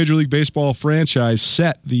 which Major League Baseball franchise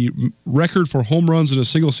set the record for home runs in a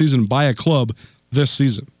single season by a club this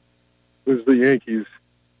season? It was the Yankees.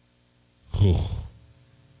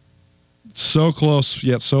 So close,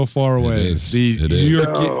 yet so far away.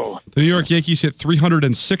 The New York Yankees hit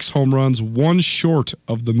 306 home runs, 1 short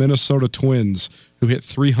of the Minnesota Twins, who hit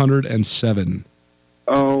 307.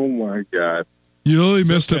 Oh, my God. You only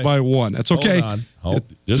missed it by 1. That's okay. Hold on.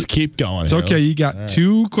 Just keep going. It's okay. You got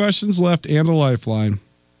 2 questions left and a lifeline.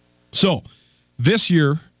 So, this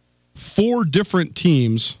year, 4 different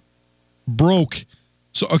teams broke.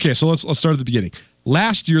 So let's start at the beginning.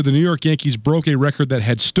 Last year, the New York Yankees broke a record that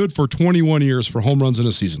had stood for 21 years for home runs in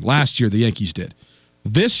a season. Last year, the Yankees did.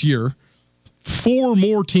 This year, 4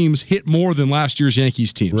 more teams hit more than last year's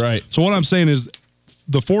Yankees teams. Right. So what I'm saying is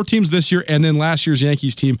the 4 teams this year and then last year's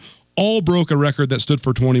Yankees team all broke a record that stood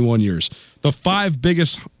for 21 years. The 5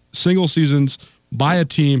 biggest single seasons by a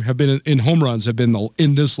team have been in home runs have been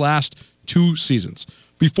in this last 2 seasons.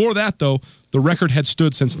 Before that, though, the record had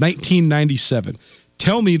stood since 1997.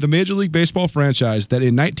 Tell me the Major League Baseball franchise that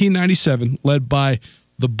in 1997, led by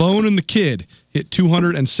the Bone and the Kid, hit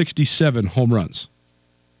 267 home runs.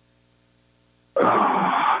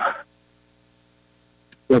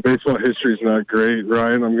 The baseball history is not great,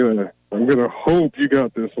 Ryan. I'm gonna hope you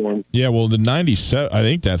got this one. Yeah, well, the 97. I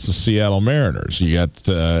think that's the Seattle Mariners. You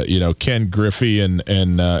got Ken Griffey and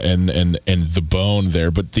the Bone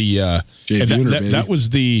there, but the that was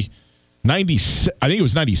the 96. I think it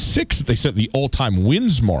was 96 that they set the all-time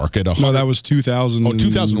wins mark at 100. No, that was 2000. Oh,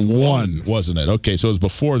 2001, wasn't it? Okay, so it was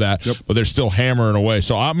before that, but they're still hammering away.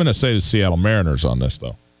 So I'm going to say the Seattle Mariners on this,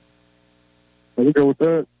 though. Let me go with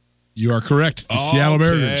that. You are correct. The Seattle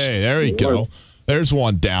Mariners. Okay, there you go. There's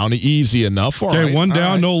one down. Easy enough. Okay, right, one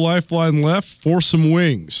down, right. No lifeline left. For some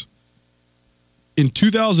wings. In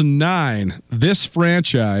 2009, this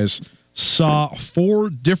franchise saw 4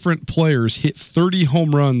 different players hit 30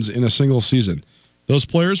 home runs in a single season. Those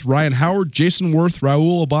players, Ryan Howard, Jason Worth,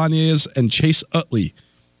 Raul Ibanez, and Chase Utley.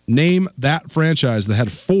 Name that franchise that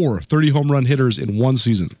had 4 30-home run hitters in one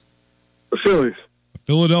season. The Phillies.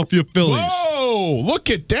 Philadelphia Phillies. Whoa, look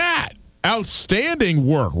at that. Outstanding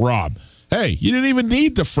work, Rob. Hey, you didn't even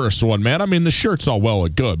need the first one, man. I mean, the shirt's all well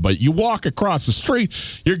and good, but you walk across the street,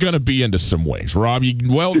 you're going to be into some wings. Rob,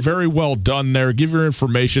 very well done there. Give your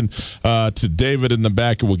information to David in the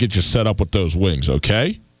back, and we'll get you set up with those wings,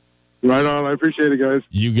 okay? Right on. I appreciate it, guys.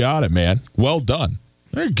 You got it, man. Well done.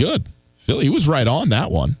 Very good. Philly, he was right on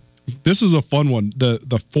that one. This is a fun one.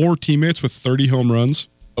 The 4 teammates with 30 home runs.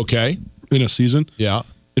 Okay. In a season. Yeah.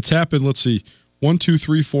 It's happened, let's see, 1, 2,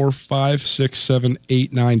 3, 4, 5, 6, 7,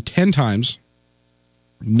 8, 9, 10 times.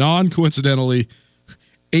 Non-coincidentally,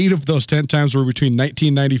 8 of those 10 times were between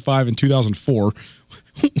 1995 and 2004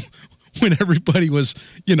 when everybody was,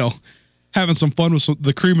 having some fun with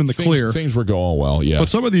the cream and the clear. Things were going well, yeah. But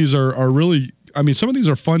some of these are really, some of these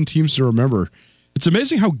are fun teams to remember. It's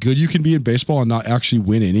amazing how good you can be in baseball and not actually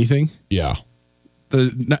win anything. Yeah. The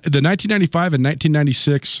 1995 and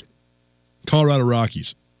 1996 Colorado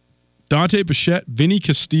Rockies. Dante Bichette, Vinny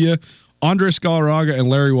Castilla, Andres Galarraga, and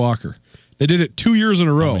Larry Walker. They did it 2 years in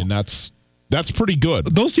a row. I mean, that's pretty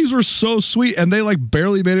good. Those teams were so sweet, and they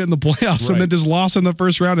barely made it in the playoffs, right. And then just lost in the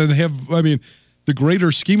first round. And the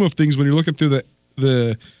greater scheme of things, when you're looking through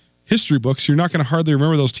the history books, you're not going to hardly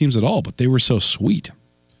remember those teams at all, but they were so sweet.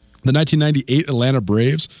 The 1998 Atlanta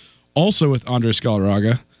Braves, also with Andres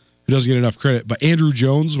Galarraga, who doesn't get enough credit, but Andrew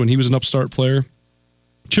Jones, when he was an upstart player,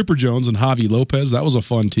 Chipper Jones and Javi Lopez. That was a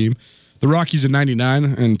fun team. The Rockies in 99,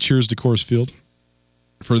 and cheers to Coors Field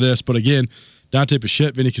for this. But again, Dante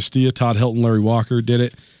Bichette, Vinny Castilla, Todd Helton, Larry Walker did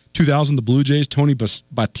it. 2000, the Blue Jays, Tony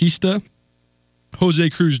Batista, Jose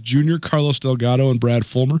Cruz Jr., Carlos Delgado, and Brad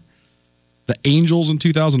Fulmer. The Angels in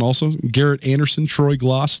 2000 also, Garrett Anderson, Troy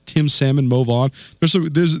Gloss, Tim Salmon, Mo Vaughn.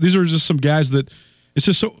 These are just some guys that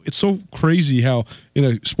it's so crazy how in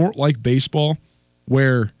a sport like baseball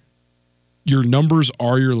where your numbers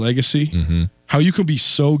are your legacy, how you can be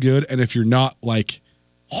so good, and if you're not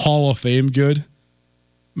Hall of Fame good,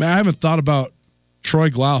 man, I haven't thought about Troy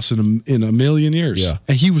Glaus in a million years. Yeah.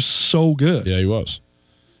 And he was so good. Yeah, he was.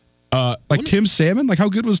 Tim Salmon? How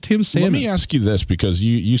good was Tim Salmon? Let me ask you this, because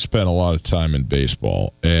you spent a lot of time in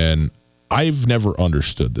baseball, and I've never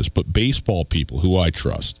understood this, but baseball people who I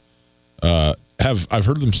trust, I've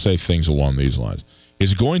heard them say things along these lines.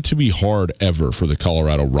 It's going to be hard ever for the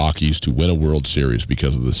Colorado Rockies to win a World Series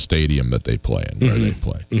because of the stadium that they play in, where they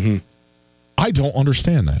play. Mm-hmm. I don't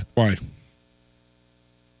understand that. Why?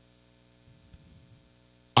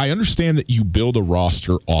 I understand that you build a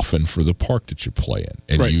roster often for the park that you play in,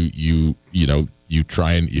 and right. you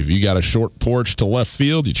try and, if you got a short porch to left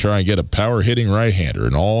field, you try and get a power hitting right-hander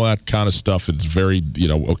and all that kind of stuff. It's very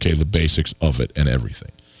the basics of it and everything.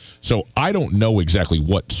 So I don't know exactly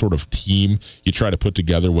what sort of team you try to put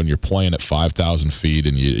together when you're playing at 5,000 feet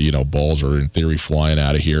and balls are in theory flying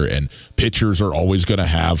out of here, and pitchers are always going to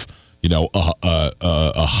have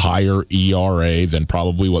a higher ERA than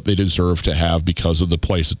probably what they deserve to have because of the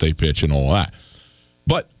place that they pitch and all that.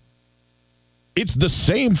 But it's the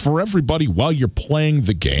same for everybody while you're playing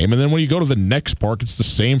the game, and then when you go to the next park, it's the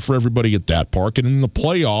same for everybody at that park. And in the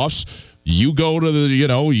playoffs, you go to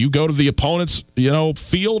the opponent's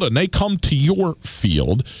field, and they come to your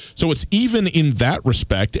field. So it's even in that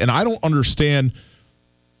respect, and I don't understand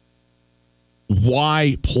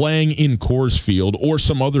why playing in Coors Field or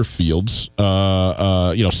some other fields,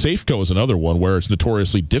 Safeco is another one where it's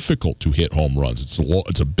notoriously difficult to hit home runs.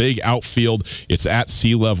 It's a big outfield. It's at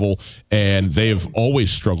sea level, and they've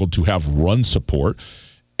always struggled to have run support.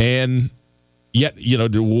 And Yet,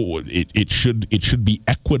 it should be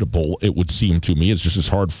equitable, it would seem to me. It's just as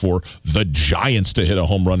hard for the Giants to hit a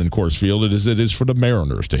home run in Coors Field as it is for the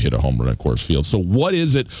Mariners to hit a home run in Coors Field. So what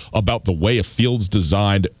is it about the way a field's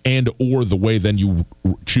designed and or the way then you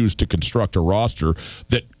choose to construct a roster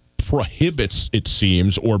that prohibits, it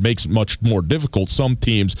seems, or makes it much more difficult some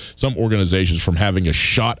teams, some organizations from having a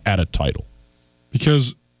shot at a title?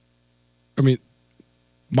 Because,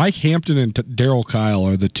 Mike Hampton and Darryl Kile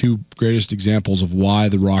are the two greatest examples of why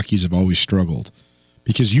the Rockies have always struggled.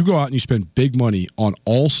 Because you go out and you spend big money on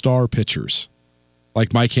all-star pitchers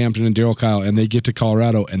like Mike Hampton and Darryl Kile, and they get to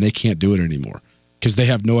Colorado and they can't do it anymore because they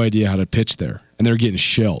have no idea how to pitch there, and they're getting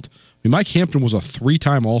shelled. Mike Hampton was a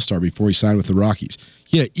 3-time All-Star before he signed with the Rockies.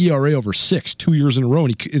 He had an ERA over 6 2 years in a row,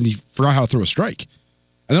 and he forgot how to throw a strike.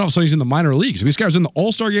 And then all of a sudden he's in the minor leagues. This guy was in the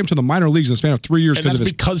All-Star game to the minor leagues in the span of 3 years. And that's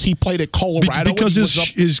because he played at Colorado. Because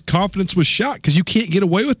his confidence was shot. Because you can't get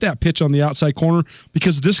away with that pitch on the outside corner.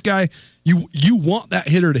 Because this guy, you want that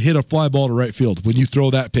hitter to hit a fly ball to right field when you throw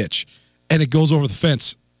that pitch. And it goes over the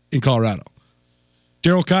fence in Colorado.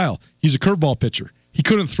 Darryl Kile, he's a curveball pitcher. He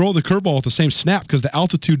couldn't throw the curveball with the same snap because the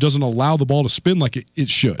altitude doesn't allow the ball to spin like it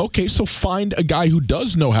should. Okay, so find a guy who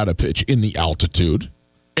does know how to pitch in the altitude.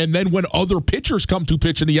 And then when other pitchers come to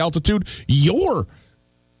pitch in the altitude, your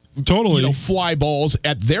fly balls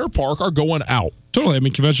at their park are going out. Totally.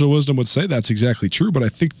 Conventional wisdom would say that's exactly true. But I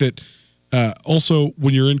think that also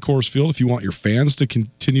when you're in Coors Field, if you want your fans to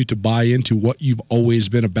continue to buy into what you've always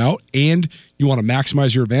been about and you want to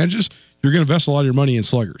maximize your advantages, you're going to invest a lot of your money in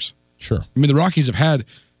sluggers. Sure. The Rockies have had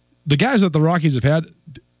 – the guys that the Rockies have had,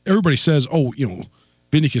 everybody says,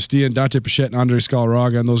 Vinny Castilla and Dante Bichette and Andres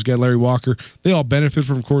Galarraga and those guys, Larry Walker, they all benefit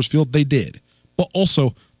from Coors Field. They did. But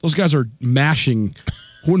also, those guys are mashing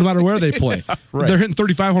no matter where they play. Right. They're hitting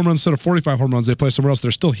 35 home runs instead of 45 home runs. They play somewhere else.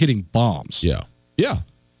 They're still hitting bombs. Yeah. Yeah.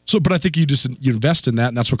 So, but I think you invest in that,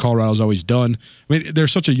 and that's what Colorado's always done. They're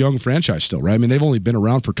such a young franchise still, right? They've only been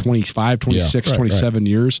around for 25, 26, 27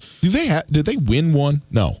 years. Did they win one?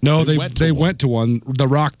 No. No, they went to one, the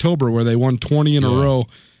Rocktober, where they won 20 in a row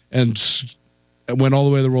and went all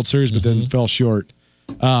the way to the World Series, but then fell short.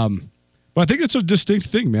 But I think it's a distinct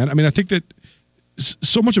thing, man. I think that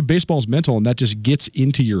so much of baseball is mental, and that just gets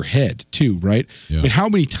into your head too, right? Yeah. How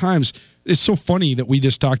many times – it's so funny that we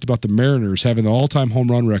just talked about the Mariners having the all-time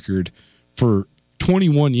home run record for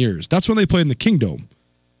 21 years. That's when they played in the Kingdome.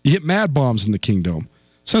 You hit mad bombs in the Kingdome.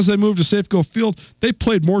 Since they moved to Safeco Field, they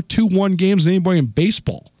played more 2-1 games than anybody in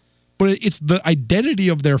baseball. But it's the identity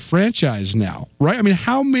of their franchise now, right?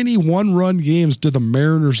 How many one-run games do the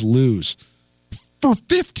Mariners lose? For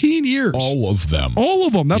 15 years. All of them. All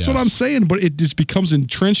of them. That's what I'm saying. But it just becomes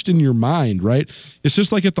entrenched in your mind, right? It's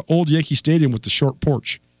just like at the old Yankee Stadium with the short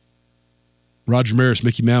porch. Roger Maris,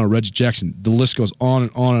 Mickey Mantle, Reggie Jackson. The list goes on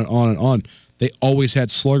and on and on and on. They always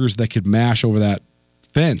had sluggers that could mash over that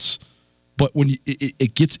fence. But when it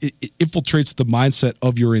infiltrates the mindset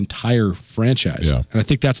of your entire franchise. Yeah. And I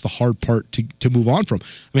think that's the hard part to move on from.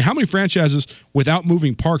 How many franchises without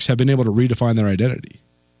moving parks have been able to redefine their identity?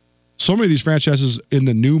 So many of these franchises in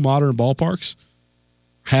the new modern ballparks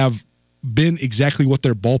have been exactly what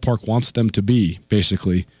their ballpark wants them to be,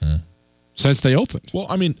 basically, since they opened. Well,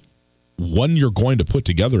 when you're going to put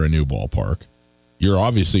together a new ballpark, you're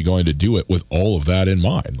obviously going to do it with all of that in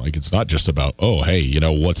mind. It's not just about,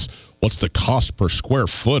 what's the cost per square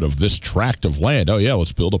foot of this tract of land? Oh, yeah,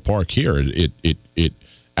 let's build a park here. It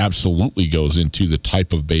absolutely goes into the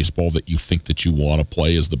type of baseball that you think that you want to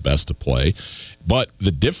play is the best to play. But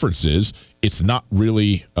the difference is it's not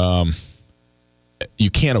really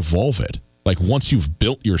you can't evolve it. Once you've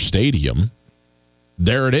built your stadium,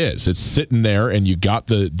 there it is. It's sitting there, and you got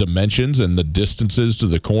the dimensions and the distances to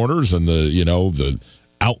the corners and the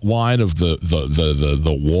outline of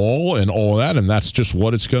the wall and all of that, and that's just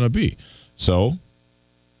what it's going to be. So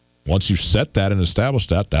once you set that and establish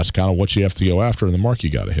that, that's kind of what you have to go after and the mark you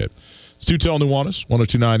got to hit. It's Tutel Nuanez,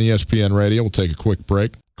 102.9 ESPN Radio. We'll take a quick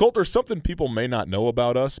break. Colt, there's something people may not know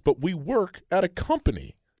about us, but we work at a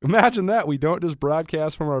company. Imagine that. We don't just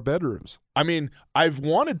broadcast from our bedrooms. I've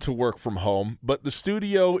wanted to work from home, but the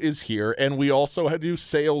studio is here, and we also do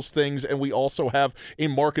sales things, and we also have a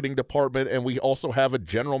marketing department, and we also have a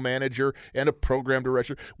general manager and a program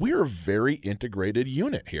director. We are a very integrated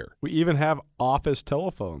unit here. We even have office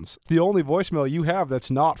telephones. The only voicemail you have that's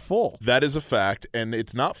not full. That is a fact, and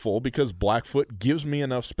it's not full because Blackfoot gives me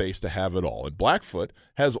enough space to have it all. And Blackfoot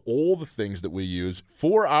has all the things that we use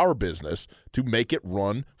for our business to make it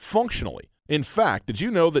run functionally. In fact, did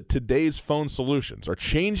you know that today's phone solutions are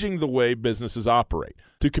changing the way businesses operate?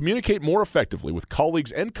 To communicate more effectively with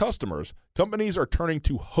colleagues and customers, companies are turning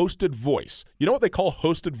to hosted voice. You know what they call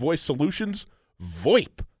hosted voice solutions?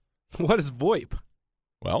 VoIP. What is VoIP?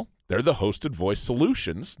 Well, they're the hosted voice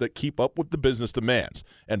solutions that keep up with the business demands.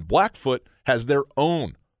 And Blackfoot has their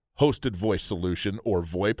own hosted voice solution, or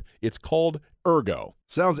VoIP. It's called Ergo.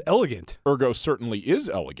 Sounds elegant. Ergo certainly is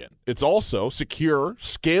elegant. It's also secure,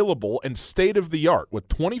 scalable, and state-of-the-art with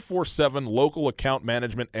 24/7 local account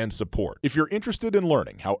management and support. If you're interested in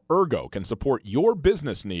learning how Ergo can support your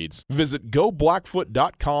business needs, visit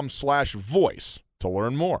goblackfoot.com/voice to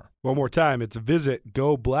learn more. One more time, it's visit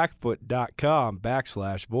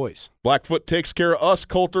goblackfoot.com/voice. Blackfoot takes care of us,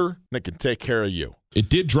 Coulter, and it can take care of you. It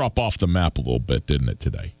did drop off the map a little bit, didn't it,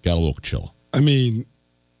 today? Got a little chill. I mean,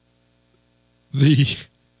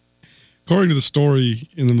 according to the story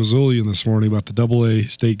in the Missoulian this morning about the AA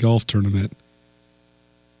state golf tournament,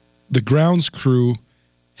 the grounds crew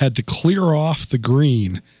had to clear off the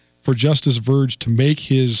green for Justice Verge to make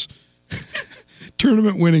his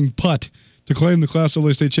tournament-winning putt to claim the Class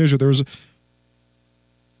AA state championship. There was a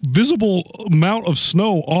visible amount of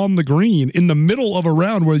snow on the green in the middle of a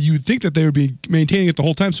round where you'd think that they would be maintaining it the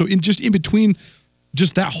whole time. So in between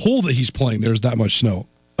just that hole that he's playing, there's that much snow.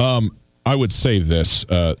 I would say this,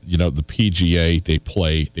 the PGA, they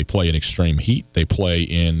play in extreme heat. They play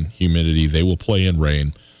in humidity. They will play in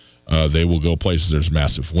rain. They will go places there's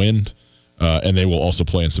massive wind, and they will also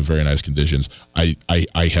play in some very nice conditions. I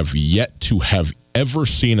have yet to have ever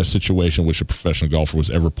seen a situation in which a professional golfer was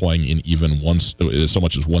ever playing in even so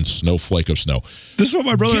much as one snowflake of snow. This is what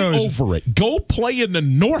my brother Get over it. Go play in the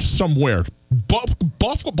north somewhere.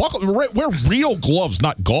 Wear real gloves,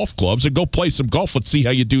 not golf gloves, and go play some golf. Let's see how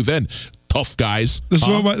you do then. Tough guys. This is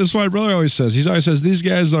what my brother always says. He always says these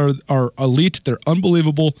guys are elite. They're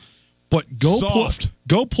unbelievable. But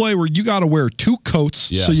go play where you got to wear two coats,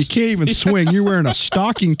 so you can't even swing. You're wearing a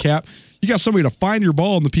stocking cap. You got somebody to find your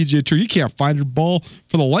ball in the PGA Tour. You can't find your ball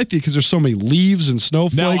for the life of you because there's so many leaves and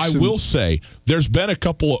snowflakes. Now, I will say, there's been a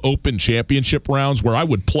couple of Open Championship rounds where I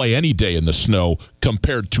would play any day in the snow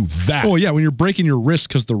compared to that. Oh, yeah, when you're breaking your wrist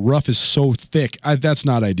because the rough is so thick. That's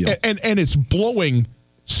not ideal. And it's blowing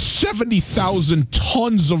 70,000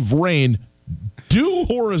 tons of rain due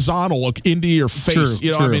horizontal into your face.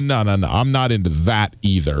 True. I mean, no. I'm not into that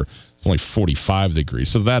either. It's only 45 degrees,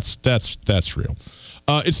 so that's real.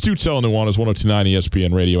 It's Tutel and Nuanez, 102.9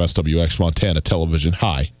 ESPN Radio, SWX, Montana Television.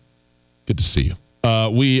 Hi. Good to see you.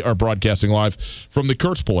 We are broadcasting live from the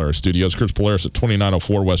Kurtz Polaris studios. Kurtz Polaris at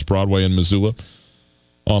 2904 West Broadway in Missoula.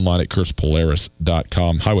 Online at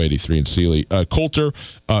kurtzpolaris.com, Highway 83 in Sealy. Coulter,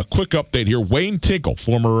 quick update here. Wayne Tinkle,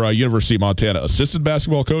 former University of Montana assistant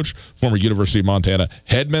basketball coach, former University of Montana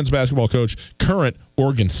head men's basketball coach, current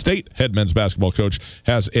Oregon State head men's basketball coach,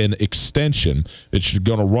 has an extension. It's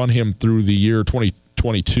going to run him through the year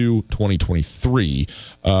 2022-2023,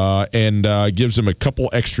 and gives him a couple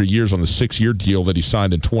extra years on the 6-year deal that he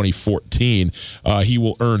signed in 2014. He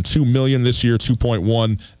will earn $2 million this year,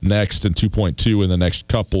 2.1 next, and 2.2 in the next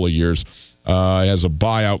couple of years. Has a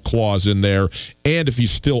buyout clause in there, and if he's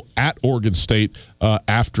still at Oregon State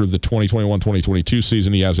after the 2021-2022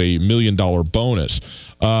 season, he has a $1 million bonus.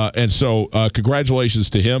 And so congratulations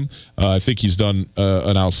to him. I think he's done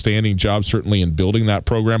an outstanding job, certainly in building that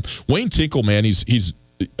program. Wayne Tinkle, man, he's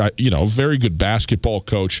a very good basketball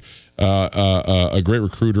coach, a great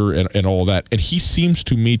recruiter, and all that. And he seems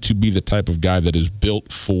to me to be the type of guy that is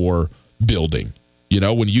built for building.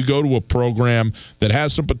 When you go to a program that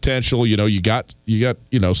has some potential, you got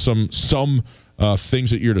some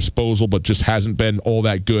things at your disposal, but just hasn't been all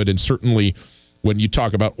that good. And certainly when you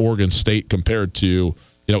talk about Oregon State compared to,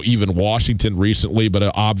 even Washington recently, but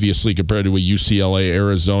obviously compared to a UCLA,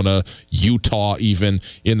 Arizona, Utah, even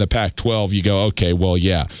in the Pac-12, you go, okay, well,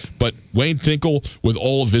 yeah. But Wayne Tinkle, with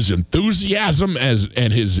all of his enthusiasm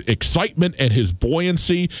and his excitement and his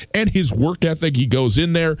buoyancy and his work ethic, he goes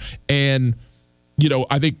in there and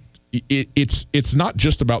I think it's not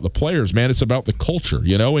just about the players, man. It's about the culture,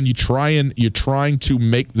 and you're trying to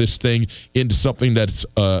make this thing into something that's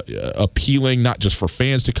appealing, not just for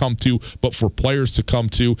fans to come to, but for players to come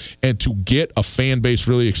to, and to get a fan base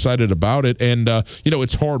really excited about it. And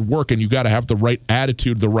it's hard work, and you got to have the right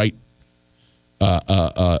attitude, the right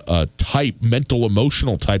type, mental,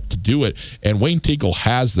 emotional type to do it. And Wayne Tinkle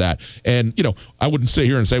has that. And I wouldn't sit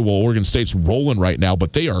here and say, well, Oregon State's rolling right now,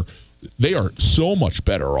 but they are so much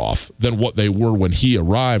better off than what they were when he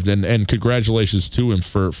arrived, and congratulations to him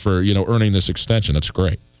for earning this extension. That's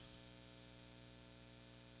great.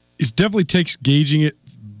 It definitely takes gauging it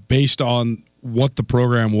based on what the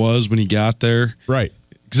program was when he got there, right?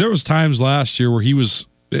 Because there was times last year where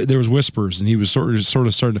there was whispers and he was sort of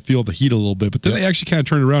starting to feel the heat a little bit, but then they actually kind of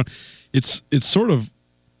turned around. It's sort of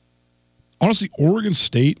honestly Oregon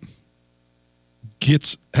State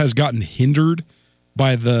has gotten hindered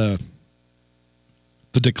by the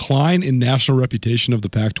decline in national reputation of the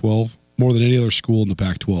Pac-12 more than any other school in the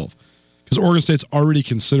Pac-12. Because Oregon State's already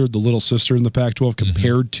considered the little sister in the Pac-12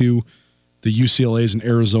 compared to the UCLAs and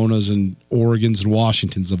Arizonas and Oregons and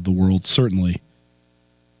Washingtons of the world, certainly.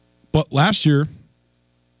 But last year,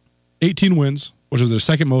 18 wins, which was their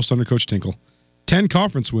second most under Coach Tinkle, 10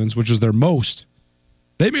 conference wins, which was their most.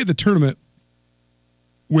 They made the tournament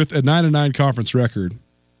with a 9-9 conference record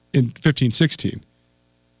in 15-16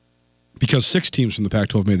 because 6 teams from the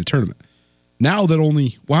Pac-12 made the tournament. Now that how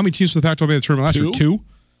many teams from the Pac-12 made the tournament last year? 2.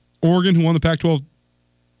 Oregon, who won the Pac-12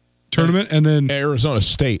 tournament, and then Arizona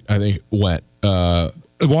State, I think, went.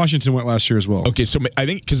 Washington went last year as well. Okay, so I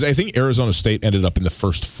think Arizona State ended up in the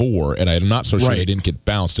first 4, and I'm not so sure they didn't get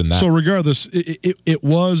bounced in that. So regardless, it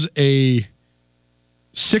was a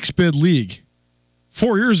 6-bid league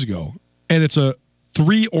 4 years ago, and it's a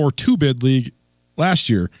 3 or 2-bid league last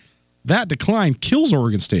year. That decline kills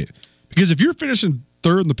Oregon State because if you're finishing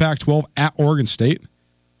third in the Pac-12 at Oregon State,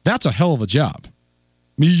 that's a hell of a job.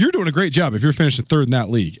 I mean, you're doing a great job if you're finishing third in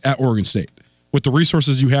that league at Oregon State with the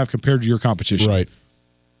resources you have compared to your competition. Right.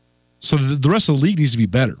 So the rest of the league needs to be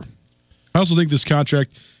better. I also think this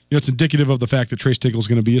contract, it's indicative of the fact that Trace Tinkle is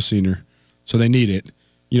going to be a senior, so they need it.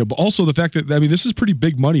 But also the fact that, this is pretty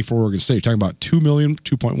big money for Oregon State. You're talking about $2 million,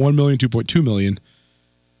 $2.1 million, $2.2 million,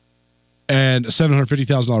 and a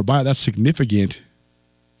 $750,000 buyout. That's significant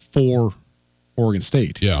for Oregon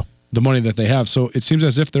State. Yeah. The money that they have. So it seems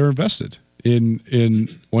as if they're invested in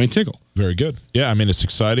Wayne Tinkle. Very good. Yeah, it's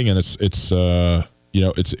exciting, and it's a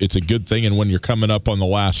good thing. And when you're coming up on the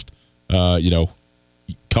last,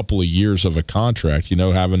 couple of years of a contract,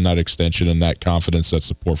 having that extension and that confidence, that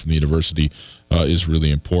support from the university is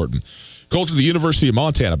really important. Colter, the University of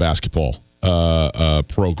Montana basketball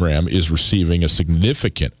program is receiving a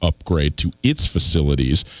significant upgrade to its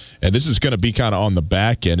facilities, and this is going to be kind of on the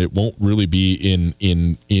back end. It won't really be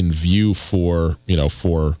in view for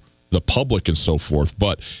the public and so forth,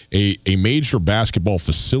 but a major basketball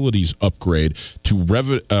facilities upgrade to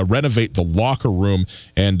renovate the locker room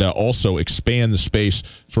and also expand the space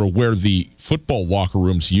sort of where the football locker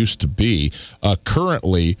rooms used to be.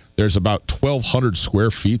 Currently, there's about 1,200 square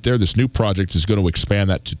feet there. This new project is going to expand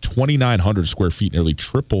that to 2,900 square feet, nearly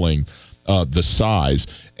tripling the size.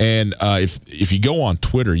 And if you go on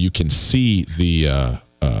Twitter, you can see the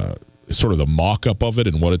sort of the mock-up of it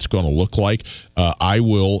and what it's going to look like. I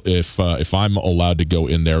will, if I'm allowed to go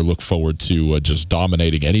in there, look forward to just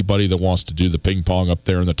dominating anybody that wants to do the ping pong up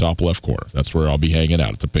there in the top left corner. That's where I'll be hanging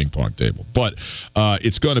out at the ping pong table. But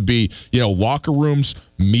it's going to be, locker rooms,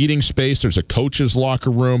 meeting space. There's a coach's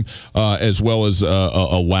locker room as well as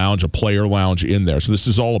a lounge, a player lounge in there. So this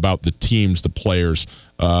is all about the teams, the players,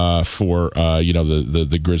 for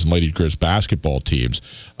the Grizz and Lady Grizz basketball teams.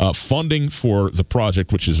 Funding for the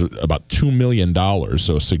project, which is about $2 million,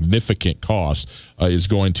 so a significant cost, is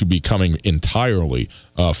going to be coming entirely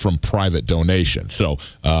from private donation. So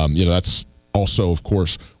that's also, of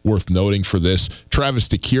course, worth noting for this. Travis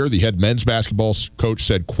DeCure, the head men's basketball coach,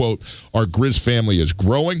 said, quote, "Our Grizz family is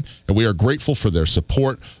growing, and we are grateful for their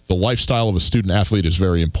support. The lifestyle of a student-athlete is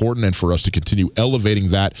very important, and for us to continue elevating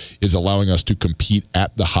that is allowing us to compete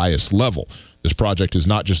at the highest level. This project is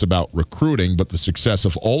not just about recruiting, but the success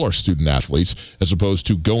of all our student-athletes, as opposed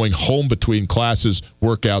to going home between classes,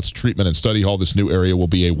 workouts, treatment, and study hall. This new area will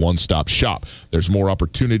be a one-stop shop. There's more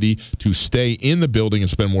opportunity to stay in the building and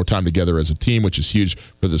spend more time together as a team, which is huge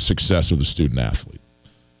for the success of the student-athlete."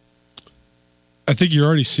 I think you're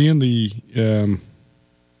already seeing the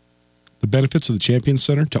benefits of the Champions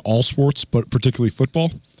Center to all sports, but particularly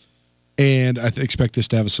football. And I expect this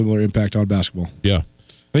to have a similar impact on basketball. Yeah.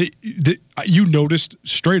 You noticed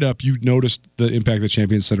the impact the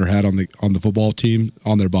Champions Center had on the football team,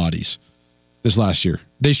 on their bodies this last year.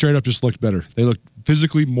 They straight up just looked better. They looked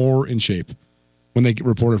physically more in shape when they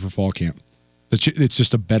reported for fall camp. It's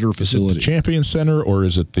just a better facility. Is it the Champions Center or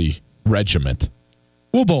is it the regiment?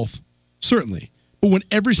 Well, both, certainly. But when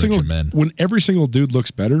every single dude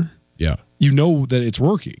looks better, yeah, you know that it's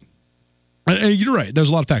working. And you're right. There's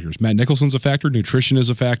a lot of factors. Matt Nicholson's a factor. Nutrition is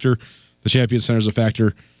a factor. The Champions Center is a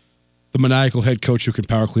factor. The maniacal head coach who can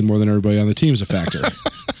power clean more than everybody on the team is a factor.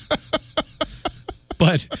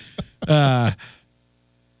 But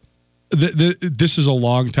this is a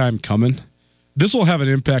long time coming. This will have an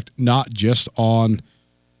impact not just on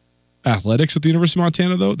athletics at the University of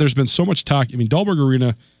Montana, though. There's been so much talk. I mean, Dahlberg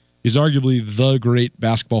Arena is arguably the great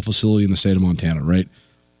basketball facility in the state of Montana, right?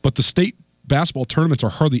 But the state basketball tournaments are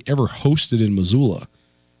hardly ever hosted in Missoula.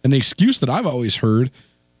 And the excuse that I've always heard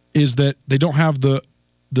is that they don't have the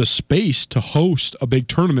the space to host a big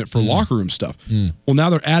tournament for locker room stuff. Well, now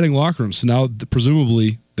they're adding locker rooms, so now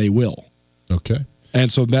presumably they will. Okay. And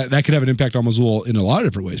so that could have an impact on Missoula in a lot of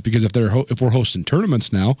different ways, because if we're hosting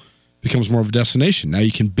tournaments now, it becomes more of a destination. Now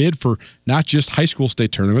you can bid for not just high school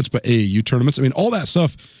state tournaments, but AAU tournaments. I mean, all that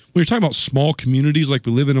stuff. When you're talking about small communities like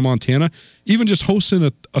we live in Montana, even just hosting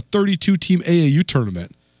a 32-team AAU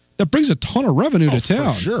tournament, that brings a ton of revenue to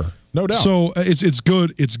town. For sure. No doubt. So it's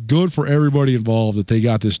good. It's good for everybody involved that they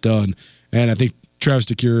got this done. And I think Travis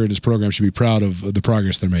DeCuire and his program should be proud of the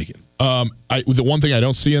progress they're making. The one thing I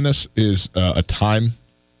don't see in this is a time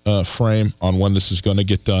frame on when this is going to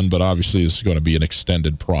get done, but obviously this is going to be an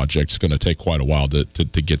extended project. It's going to take quite a while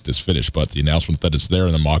to get this finished, but the announcement that it's there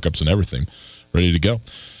and the mock-ups and everything ready to go.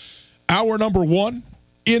 Hour number 1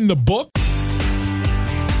 in the book.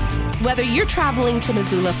 Whether you're traveling to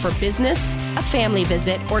Missoula for business, a family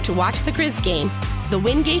visit, or to watch the Grizz game, the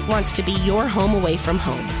Wingate wants to be your home away from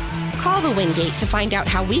home. Call the Wingate to find out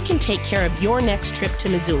how we can take care of your next trip to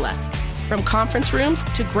Missoula. From conference rooms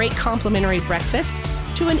to great complimentary breakfast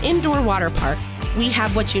to an indoor water park, we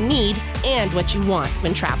have what you need and what you want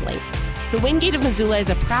when traveling. The Wingate of Missoula is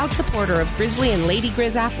a proud supporter of Grizzly and Lady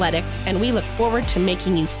Grizz athletics, and we look forward to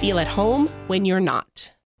making you feel at home when you're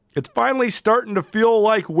not. It's finally starting to feel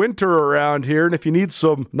like winter around here, and if you need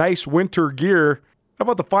some nice winter gear, how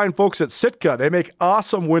about the fine folks at Sitka? They make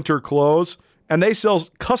awesome winter clothes, and they sell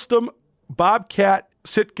custom Bobcat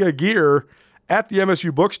Sitka gear at the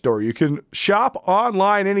MSU Bookstore. You can shop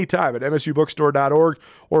online anytime at msubookstore.org,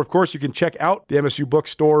 or of course you can check out the MSU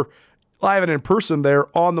Bookstore live and in person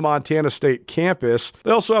there on the Montana State campus.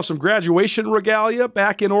 They also have some graduation regalia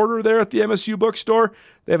back in order there at the MSU Bookstore.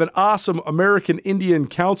 They have an awesome American Indian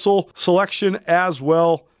Council selection as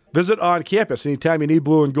well. Visit on campus anytime you need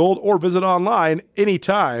blue and gold, or visit online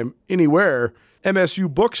anytime, anywhere,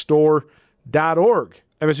 msubookstore.org.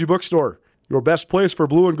 MSU Bookstore, your best place for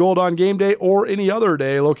blue and gold on game day or any other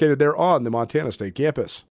day, located there on the Montana State campus.